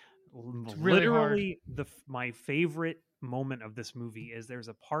 but it's really literally my favorite moment of this movie is there's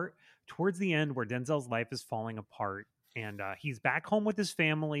a part towards the end where Denzel's life is falling apart and he's back home with his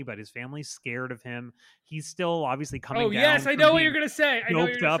family, but his family's scared of him. He's still obviously coming down. Yes, I know what you're gonna say.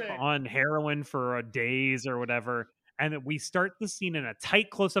 Doped up on heroin for days or whatever. And we start the scene in a tight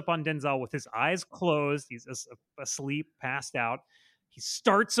close-up on Denzel with his eyes closed. He's asleep, passed out. He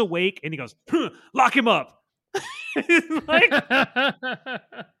starts awake and he goes, lock him up. Like, oh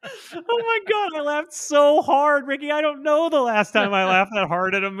my God, I laughed so hard, Ricky. I don't know the last time I laughed that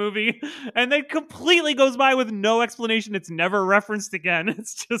hard at a movie. And then completely goes by with no explanation. It's never referenced again.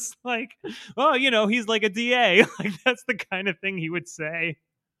 It's just like, oh, he's like a DA. Like, that's the kind of thing he would say.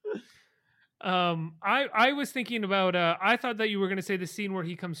 I was thinking about I thought that you were going to say the scene where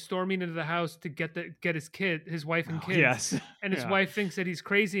he comes storming into the house to get his wife and kids. Yes. And his wife thinks that he's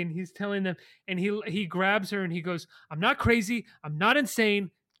crazy and he's telling them, and he grabs her and he goes, I'm not crazy, I'm not insane,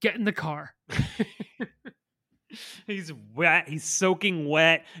 get in the car. He's wet. He's soaking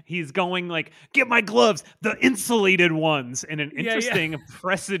wet. He's going like, get my gloves, the insulated ones, in an interesting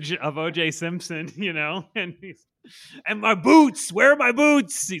presage of O.J. Simpson, and my boots. Where are my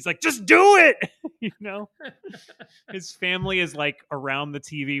boots? He's like, just do it. His family is like around the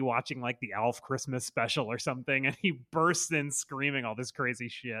TV watching like the Alf Christmas special or something, and he bursts in screaming all this crazy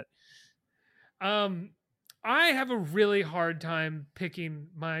shit. I have a really hard time picking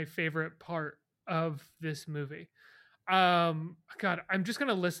my favorite part of this movie. God, I'm just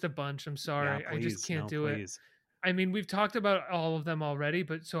gonna list a bunch. I'm sorry. Please, I just can't do please. it. I mean, we've talked about all of them already,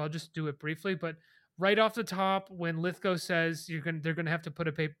 but so I'll just do it briefly. But right off the top when Lithgow says they're gonna have to put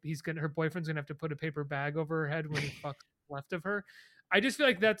her boyfriend's gonna have to put a paper bag over her head when he fucks left of her. I just feel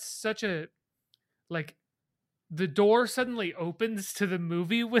like that's such a like the door suddenly opens to the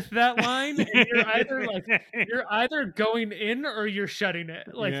movie with that line, and you're either going in or you're shutting it.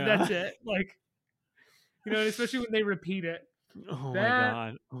 Like that's it. Like especially when they repeat it. Oh my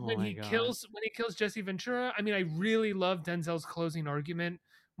god! When he kills Jesse Ventura. I mean, I really love Denzel's closing argument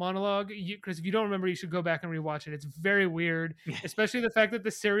monologue. Because if you don't remember, you should go back and rewatch it. It's very weird, especially the fact that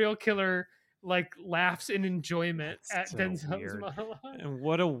the serial killer like laughs in enjoyment at so Denzel's monologue. And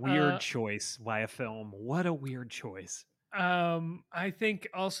what a weird choice by a film. What a weird choice. I think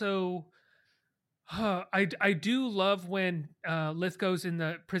also I do love when Lithgow's in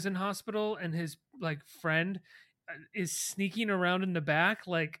the prison hospital and his like friend is sneaking around in the back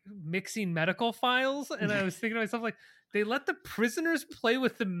like mixing medical files, and I was thinking to myself like, they let the prisoners play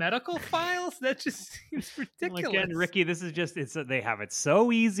with the medical files? That just seems ridiculous. Again, Ricky, this is just they have it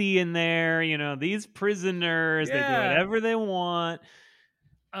so easy in there. These prisoners, they do whatever they want.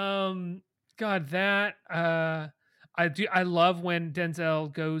 God, that I love when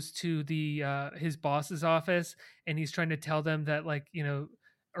Denzel goes to the his boss's office and he's trying to tell them that like,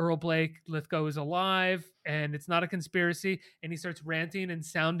 Earl Blake Lithgow is alive and it's not a conspiracy, and he starts ranting and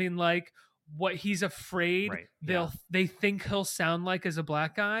sounding like what he's afraid they think he'll sound like as a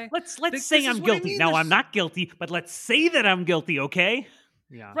black guy. Let's say I'm guilty. Now I'm not guilty, but let's say that I'm guilty, okay?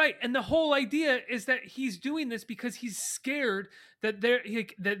 Yeah. Right. And the whole idea is that he's doing this because he's scared that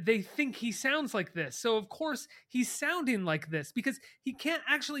they think he sounds like this. So of course he's sounding like this because he can't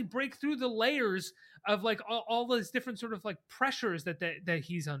actually break through the layers of like all those different sort of like pressures that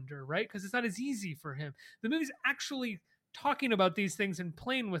he's under, right? Because it's not as easy for him. The movie's actually talking about these things and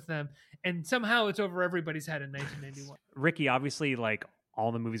playing with them, and somehow it's over everybody's head in 1991. Ricky, obviously, like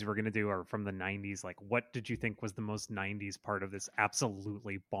all the movies we're going to do are from the 90s. Like, what did you think was the most 90s part of this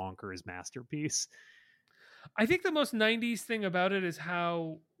absolutely bonkers masterpiece? I think the most 90s thing about it is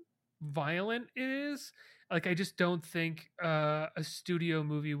how violent it is. Like, I just don't think a studio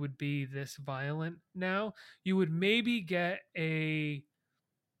movie would be this violent now. You would maybe get you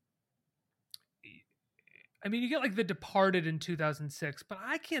get like The Departed in 2006, but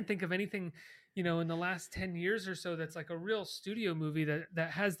I can't think of anything, in the last 10 years or so that's like a real studio movie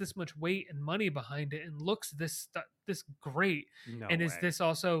that has this much weight and money behind it and looks this great is this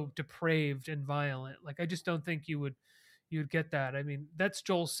also depraved and violent. Like, I just don't think you would get that. I mean, that's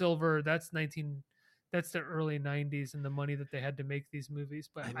Joel Silver. That's the early 90s and the money that they had to make these movies.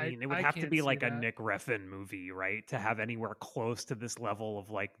 But I mean, it would have to be like a Nick Refn movie, right? To have anywhere close to this level of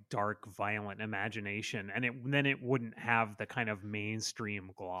like dark, violent imagination. And then it wouldn't have the kind of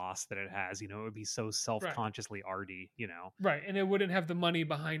mainstream gloss that it has. It would be so self-consciously arty, Right. And it wouldn't have the money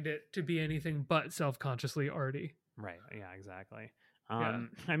behind it to be anything but self-consciously arty. Right. Yeah, exactly.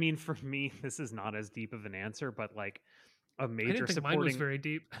 I mean, for me, this is not as deep of an answer, but like, a major I didn't think supporting. Mine was very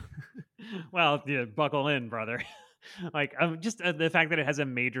deep. Well, yeah, buckle in, brother. Like, just the fact that it has a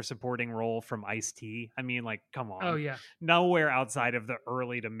major supporting role from Ice-T. I mean, like, come on. Oh yeah. Nowhere outside of the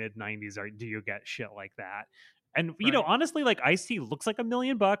early to mid 90s do you get shit like that. And right. Honestly, like Ice-T looks like $1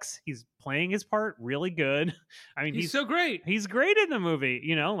 million. He's playing his part really good. I mean, he's so great. He's great in the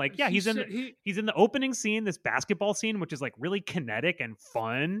movie. Like, yeah, he's in the opening scene, this basketball scene, which is like really kinetic and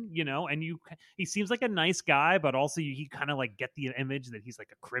fun. And he seems like a nice guy, but also he kind of like get the image that he's like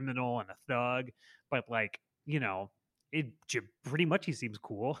a criminal and a thug. But like, pretty much he seems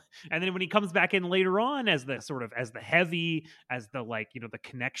cool. And then when he comes back in later on as the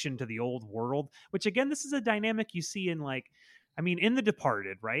connection to the old world, which again, this is a dynamic you see in like, I mean, in The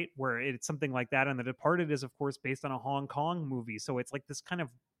Departed, right? Where it's something like that. And The Departed is of course based on a Hong Kong movie. So it's like this kind of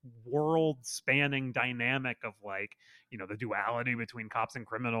world spanning dynamic of like, the duality between cops and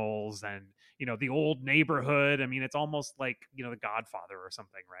criminals and, the old neighborhood. I mean, it's almost like, The Godfather or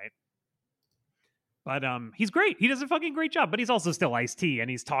something, right? But he's great. He does a fucking great job. But he's also still Ice-T, and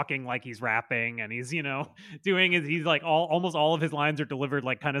he's talking like he's rapping, and he's doing it. He's like almost all of his lines are delivered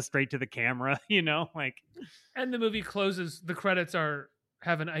like kind of straight to the camera, like. And the movie closes. The credits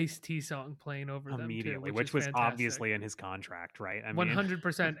have an Ice-T song playing over them immediately, too, which was fantastic. Obviously in his contract, right? I mean,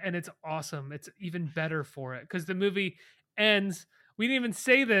 100%, and it's awesome. It's even better for it because the movie ends. We didn't even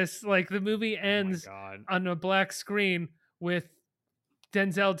say this. Like the movie ends on a black screen with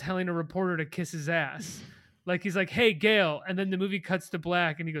Denzel telling a reporter to kiss his ass. Like he's like, "Hey, Gail," and then the movie cuts to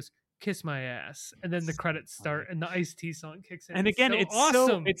black, and he goes, "Kiss my ass," and then the credits start, and the Ice-T song kicks in. And again, it's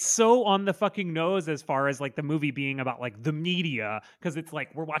awesome. It's so on the fucking nose as far as like the movie being about like the media, because it's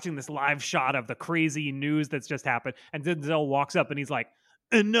like we're watching this live shot of the crazy news that's just happened, and Denzel walks up and he's like,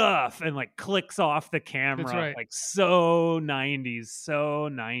 enough, and like clicks off the camera. That's right. Like so 90s,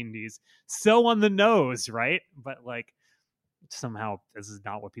 so on the nose, right? But like somehow this is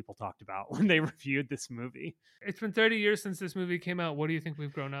not what people talked about when they reviewed this movie. It's been 30 years since this movie came out. What do you think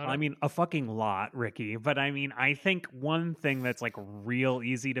we've grown out of? I mean, a fucking lot, Ricky. But I mean, I think one thing that's like real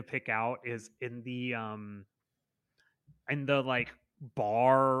easy to pick out is in the like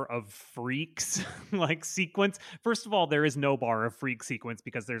bar of freaks like sequence. First of all, there is no bar of freak sequence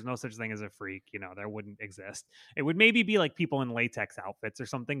because there's no such thing as a freak. There wouldn't exist. It would maybe be like people in latex outfits or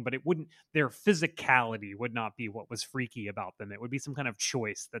something, but it wouldn't, their physicality would not be what was freaky about them. It would be some kind of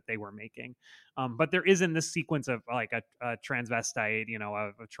choice that they were making. But there is in this sequence of like a transvestite,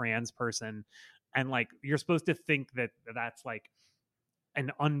 a trans person, and like you're supposed to think that that's like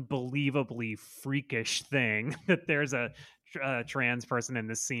an unbelievably freakish thing that there's a trans person in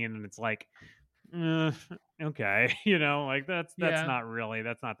this scene, and it's like okay, like that's not really,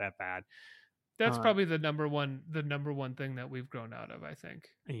 that's not that bad. That's probably the number one thing that we've grown out of, I think.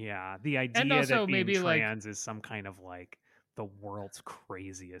 Yeah, the idea that being maybe trans is some kind of like the world's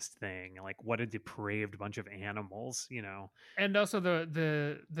craziest thing, like what a depraved bunch of animals, and also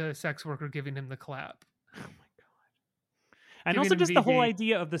the sex worker giving him the clap. Oh my god. And also just the whole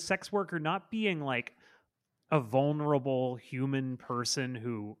idea of the sex worker not being like a vulnerable human person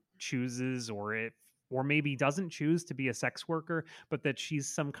who chooses or maybe doesn't choose to be a sex worker, but that she's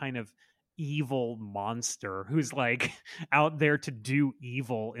some kind of evil monster who's like out there to do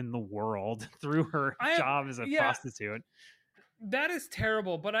evil in the world through her job as a prostitute. That is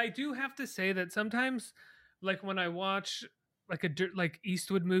terrible. But I do have to say that sometimes, like when I watch like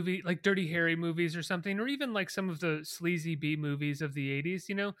Eastwood movie, like Dirty Harry movies or something, or even like some of the sleazy B movies of the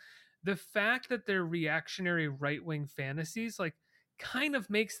 80s, the fact that they're reactionary right-wing fantasies like kind of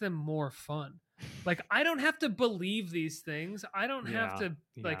makes them more fun. Like I don't have to believe these things. I don't have to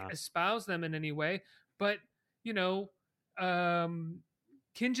like espouse them in any way. But Kinjite,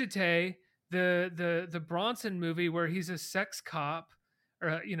 the Bronson movie where he's a sex cop,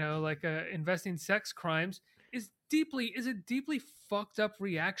 or like investing sex crimes, is a deeply fucked up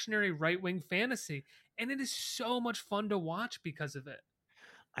reactionary right-wing fantasy, and it is so much fun to watch because of it.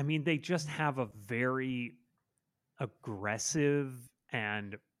 I mean, they just have a very aggressive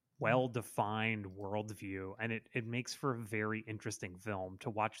and well-defined worldview, and it makes for a very interesting film to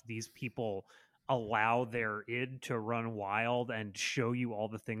watch these people allow their id to run wild and show you all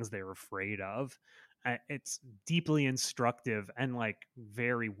the things they're afraid of. It's deeply instructive and like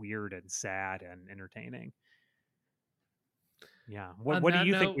very weird and sad and entertaining. Yeah. What do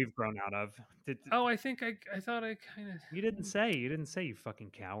you think we've grown out of? I think I thought I kind of... You didn't say, you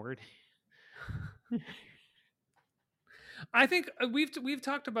fucking coward. I think we've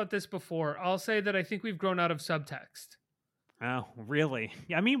talked about this before. I'll say that I think we've grown out of subtext. Oh, really?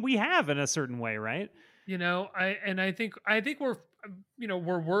 I mean, we have in a certain way, right? I think we're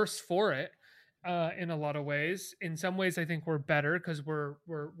we're worse for it in a lot of ways. In some ways, I think we're better because we're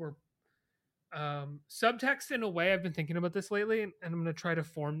subtext in a way. I've been thinking about this lately, and I'm going to try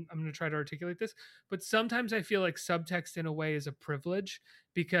to articulate this. But sometimes I feel like subtext in a way is a privilege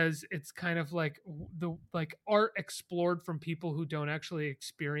because it's kind of like the art explored from people who don't actually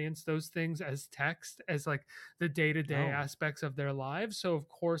experience those things as text, as like the day-to-day aspects of their lives. So of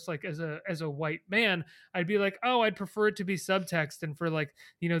course, like as a white man, I'd be like, oh, I'd prefer it to be subtext, and for like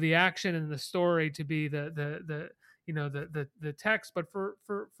the action and the story to be the text. But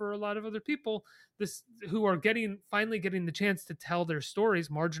for a lot of other people, who are finally getting the chance to tell their stories,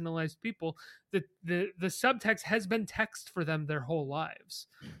 marginalized people, the subtext has been text for them their whole lives,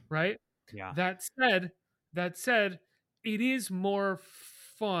 right? Yeah. That said, it is more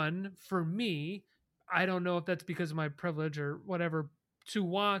fun for me. I don't know if that's because of my privilege or whatever, to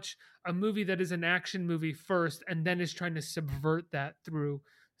watch a movie that is an action movie first and then is trying to subvert that through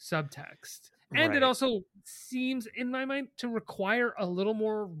subtext. And it also seems, in my mind, to require a little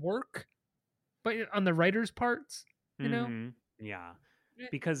more work, but on the writer's parts, Yeah,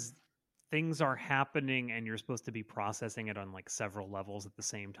 because things are happening and you're supposed to be processing it on like several levels at the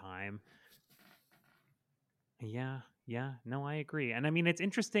same time. Yeah, no, I agree. And I mean, it's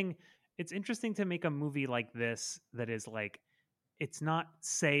interesting to make a movie like this that is like, it's not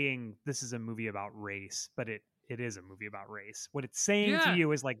saying this is a movie about race, but it is a movie about race. What it's saying to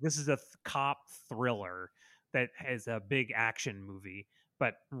you is like, this is a cop thriller that has a big action movie,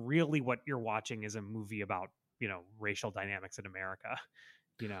 but really what you're watching is a movie about, racial dynamics in America,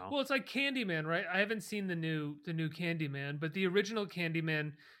 Well, it's like Candyman, right? I haven't seen the new Candyman, but the original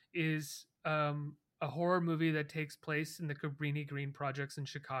Candyman is a horror movie that takes place in the Cabrini Green projects in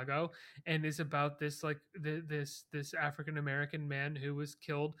Chicago and is about this like this African American man who was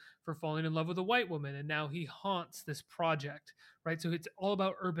killed for falling in love with a white woman, and now he haunts this project, right? So it's all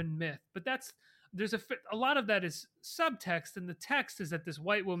about urban myth, but there's a lot of that is subtext, and the text is that this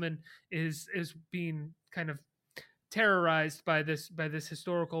white woman is being kind of terrorized by this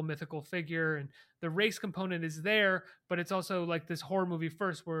historical mythical figure, and the race component is there, but it's also like this horror movie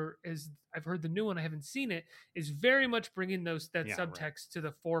first, where is I've heard the new one, I haven't seen it, is very much bringing subtext to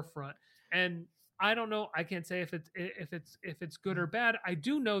the forefront. And I don't know, I can't say if it's good or bad. I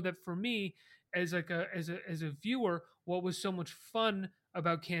do know that for me as a viewer, what was so much fun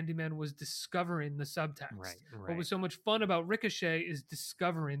about Candyman was discovering the subtext. Right. What was so much fun about Ricochet is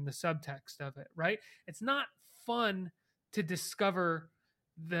discovering the subtext of it, right? It's not fun to discover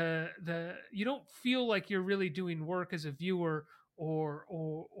the you don't feel like you're really doing work as a viewer, or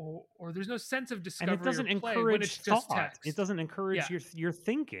there's no sense of discovery, and it doesn't encourage when it's just text. It doesn't encourage your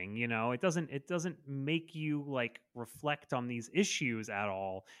thinking, you know. It doesn't make you like reflect on these issues at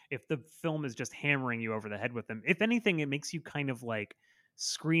all if the film is just hammering you over the head with them. If anything, it makes you kind of like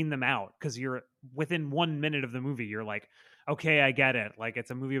screen them out, because you're within 1 minute of the movie you're like, okay, I get it, like it's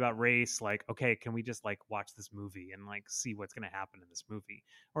a movie about race, like okay, can we just like watch this movie and like see what's going to happen in this movie?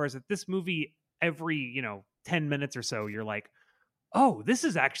 Or is it this movie every 10 minutes or so you're like, oh, this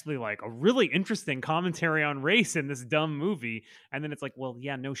is actually like a really interesting commentary on race in this dumb movie. And then it's like, well,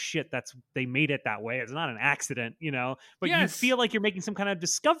 yeah, no shit, they made it that way, it's not an accident, but you feel like you're making some kind of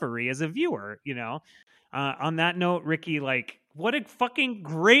discovery as a viewer. On that note, Ricky, like, what a fucking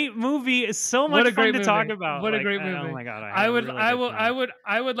great movie! It's so much fun to talk about. What a great movie! Oh my god!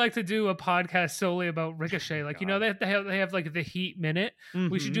 I would like to do a podcast solely about Ricochet. Like, they have like the Heat minute.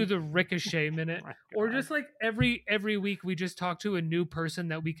 Mm-hmm. We should do the Ricochet minute, or just like every week we just talk to a new person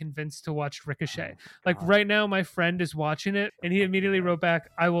that we convinced to watch Ricochet. Like right now, my friend is watching it, and he immediately wrote back,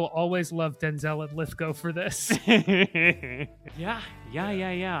 "I will always love Denzel and Lithgow for this." Yeah.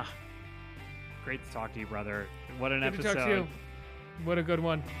 Great to talk to you, brother. What an episode. Good to talk to you. What a good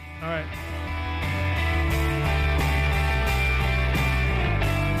one. All right.